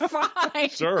 It'll be fine.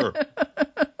 Sure.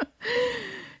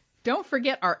 Don't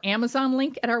forget our Amazon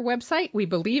link at our website. We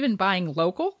believe in buying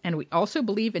local, and we also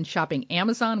believe in shopping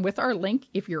Amazon with our link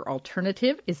if your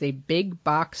alternative is a big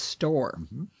box store.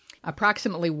 Mm-hmm.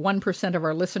 Approximately 1% of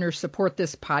our listeners support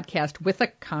this podcast with a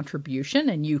contribution,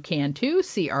 and you can too.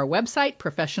 See our website,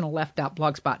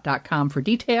 professionalleft.blogspot.com, for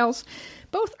details.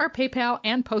 Both our PayPal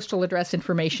and postal address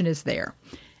information is there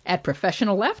at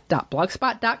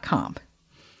professionalleft.blogspot.com.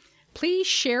 Please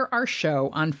share our show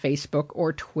on Facebook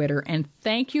or Twitter, and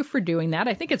thank you for doing that.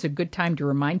 I think it's a good time to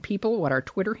remind people what our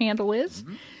Twitter handle is.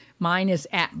 Mm-hmm. Mine is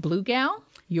 @BlueGal.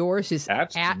 Yours is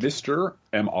at Mr.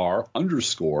 MR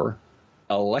 _Electrico,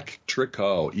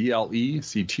 ELECTRICO,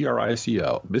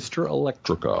 Mr.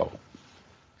 Electrico.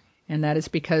 And that is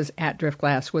because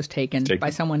 @Driftglass was taken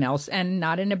by someone else, and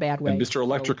not in a bad way. And Mr.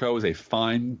 Electrico is a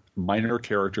fine minor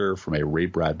character from a Ray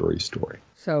Bradbury story.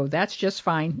 So that's just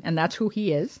fine, and that's who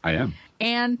he is. I am.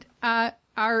 And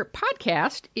our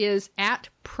podcast is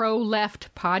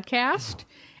 @ProLeftPodcast,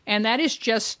 and that is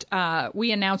just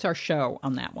we announce our show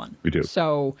on that one. We do.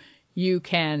 So you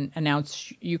can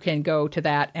go to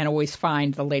that and always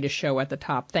find the latest show at the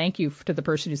top. Thank you to the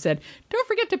person who said, don't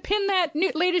forget to pin that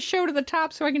latest show to the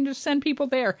top so I can just send people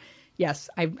there. Yes,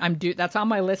 that's on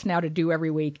my list now to do every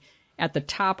week. At the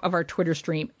top of our Twitter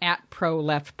stream,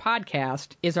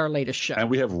 @ProLeftPodcast, is our latest show.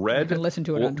 And we have read, you can listen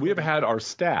to it on Twitter. We have had our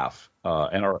staff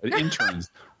and our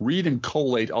interns read and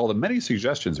collate all the many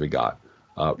suggestions we got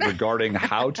regarding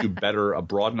how to better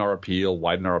broaden our appeal,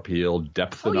 widen our appeal,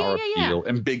 depthen our appeal,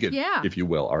 embiggen, if you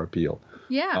will, our appeal.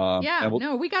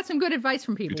 Yeah, we got some good advice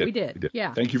from people. We did.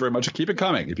 Yeah. Thank you very much. Keep it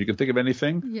coming. If you can think of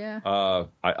anything. Yeah.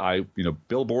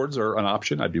 Billboards are an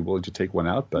option. I'd be willing to take one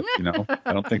out, but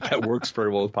I don't think that works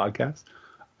very well with podcasts.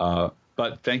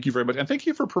 But thank you very much, and thank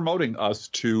you for promoting us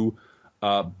to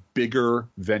bigger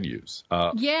venues.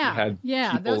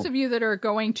 Those of you that are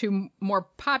going to more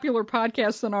popular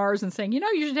podcasts than ours and saying,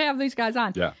 you should have these guys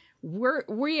on. Yeah.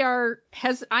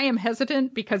 I am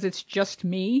hesitant because it's just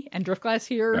me and Driftglass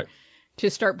here. Right. To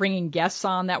start bringing guests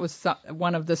on. That was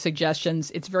one of the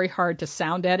suggestions. It's very hard to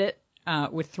sound edit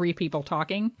with three people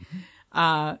talking.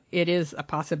 Mm-hmm. It is a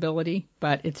possibility,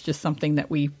 but it's just something that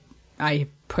I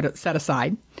set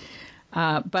aside.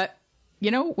 But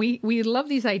we love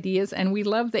these ideas, and we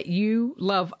love that you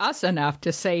love us enough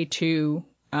to say to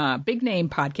big name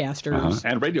podcasters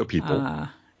and radio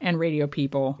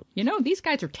people. These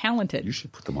guys are talented. You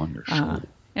should put them on your show.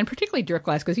 And particularly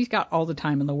Driftglass, because he's got all the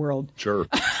time in the world. Sure.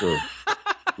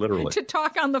 Literally. To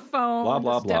talk on the phone blah,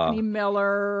 blah, to Stephanie Miller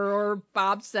or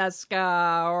Bob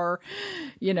Seska or,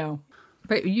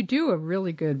 But you do a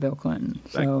really good Bill Clinton,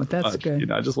 so that's good.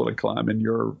 I just want to climb in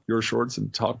your shorts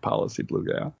and talk policy, Blue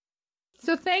Gal.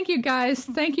 So thank you, guys.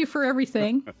 Thank you for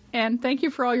everything. And thank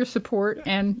you for all your support.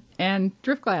 And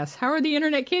Driftglass, how are the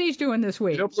Internet Kitties doing this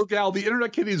week? Blue Gal, the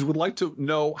Internet Kitties would like to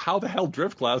know how the hell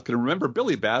Driftglass can remember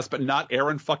Billy Bass, but not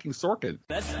Aaron fucking Sorkin.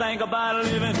 Let's think about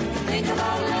living. Think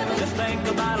about living. Let's think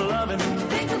about loving.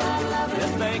 Think about loving.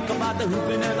 Let's think about the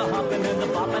hooping and the hopping and the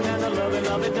popping and the loving.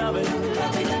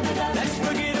 Let's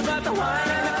forget about the wine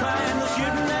and the crying, the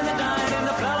shooting and the dying, and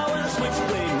the fellow and the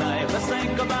switchblade knife. Let's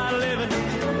think about living.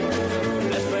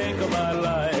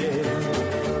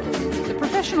 The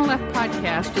Professional Left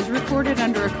podcast is recorded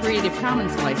under a Creative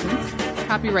Commons license.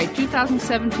 Copyright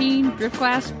 2017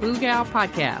 Driftglass Blue Gal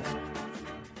Podcast.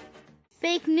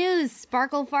 Fake news,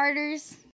 sparkle farters.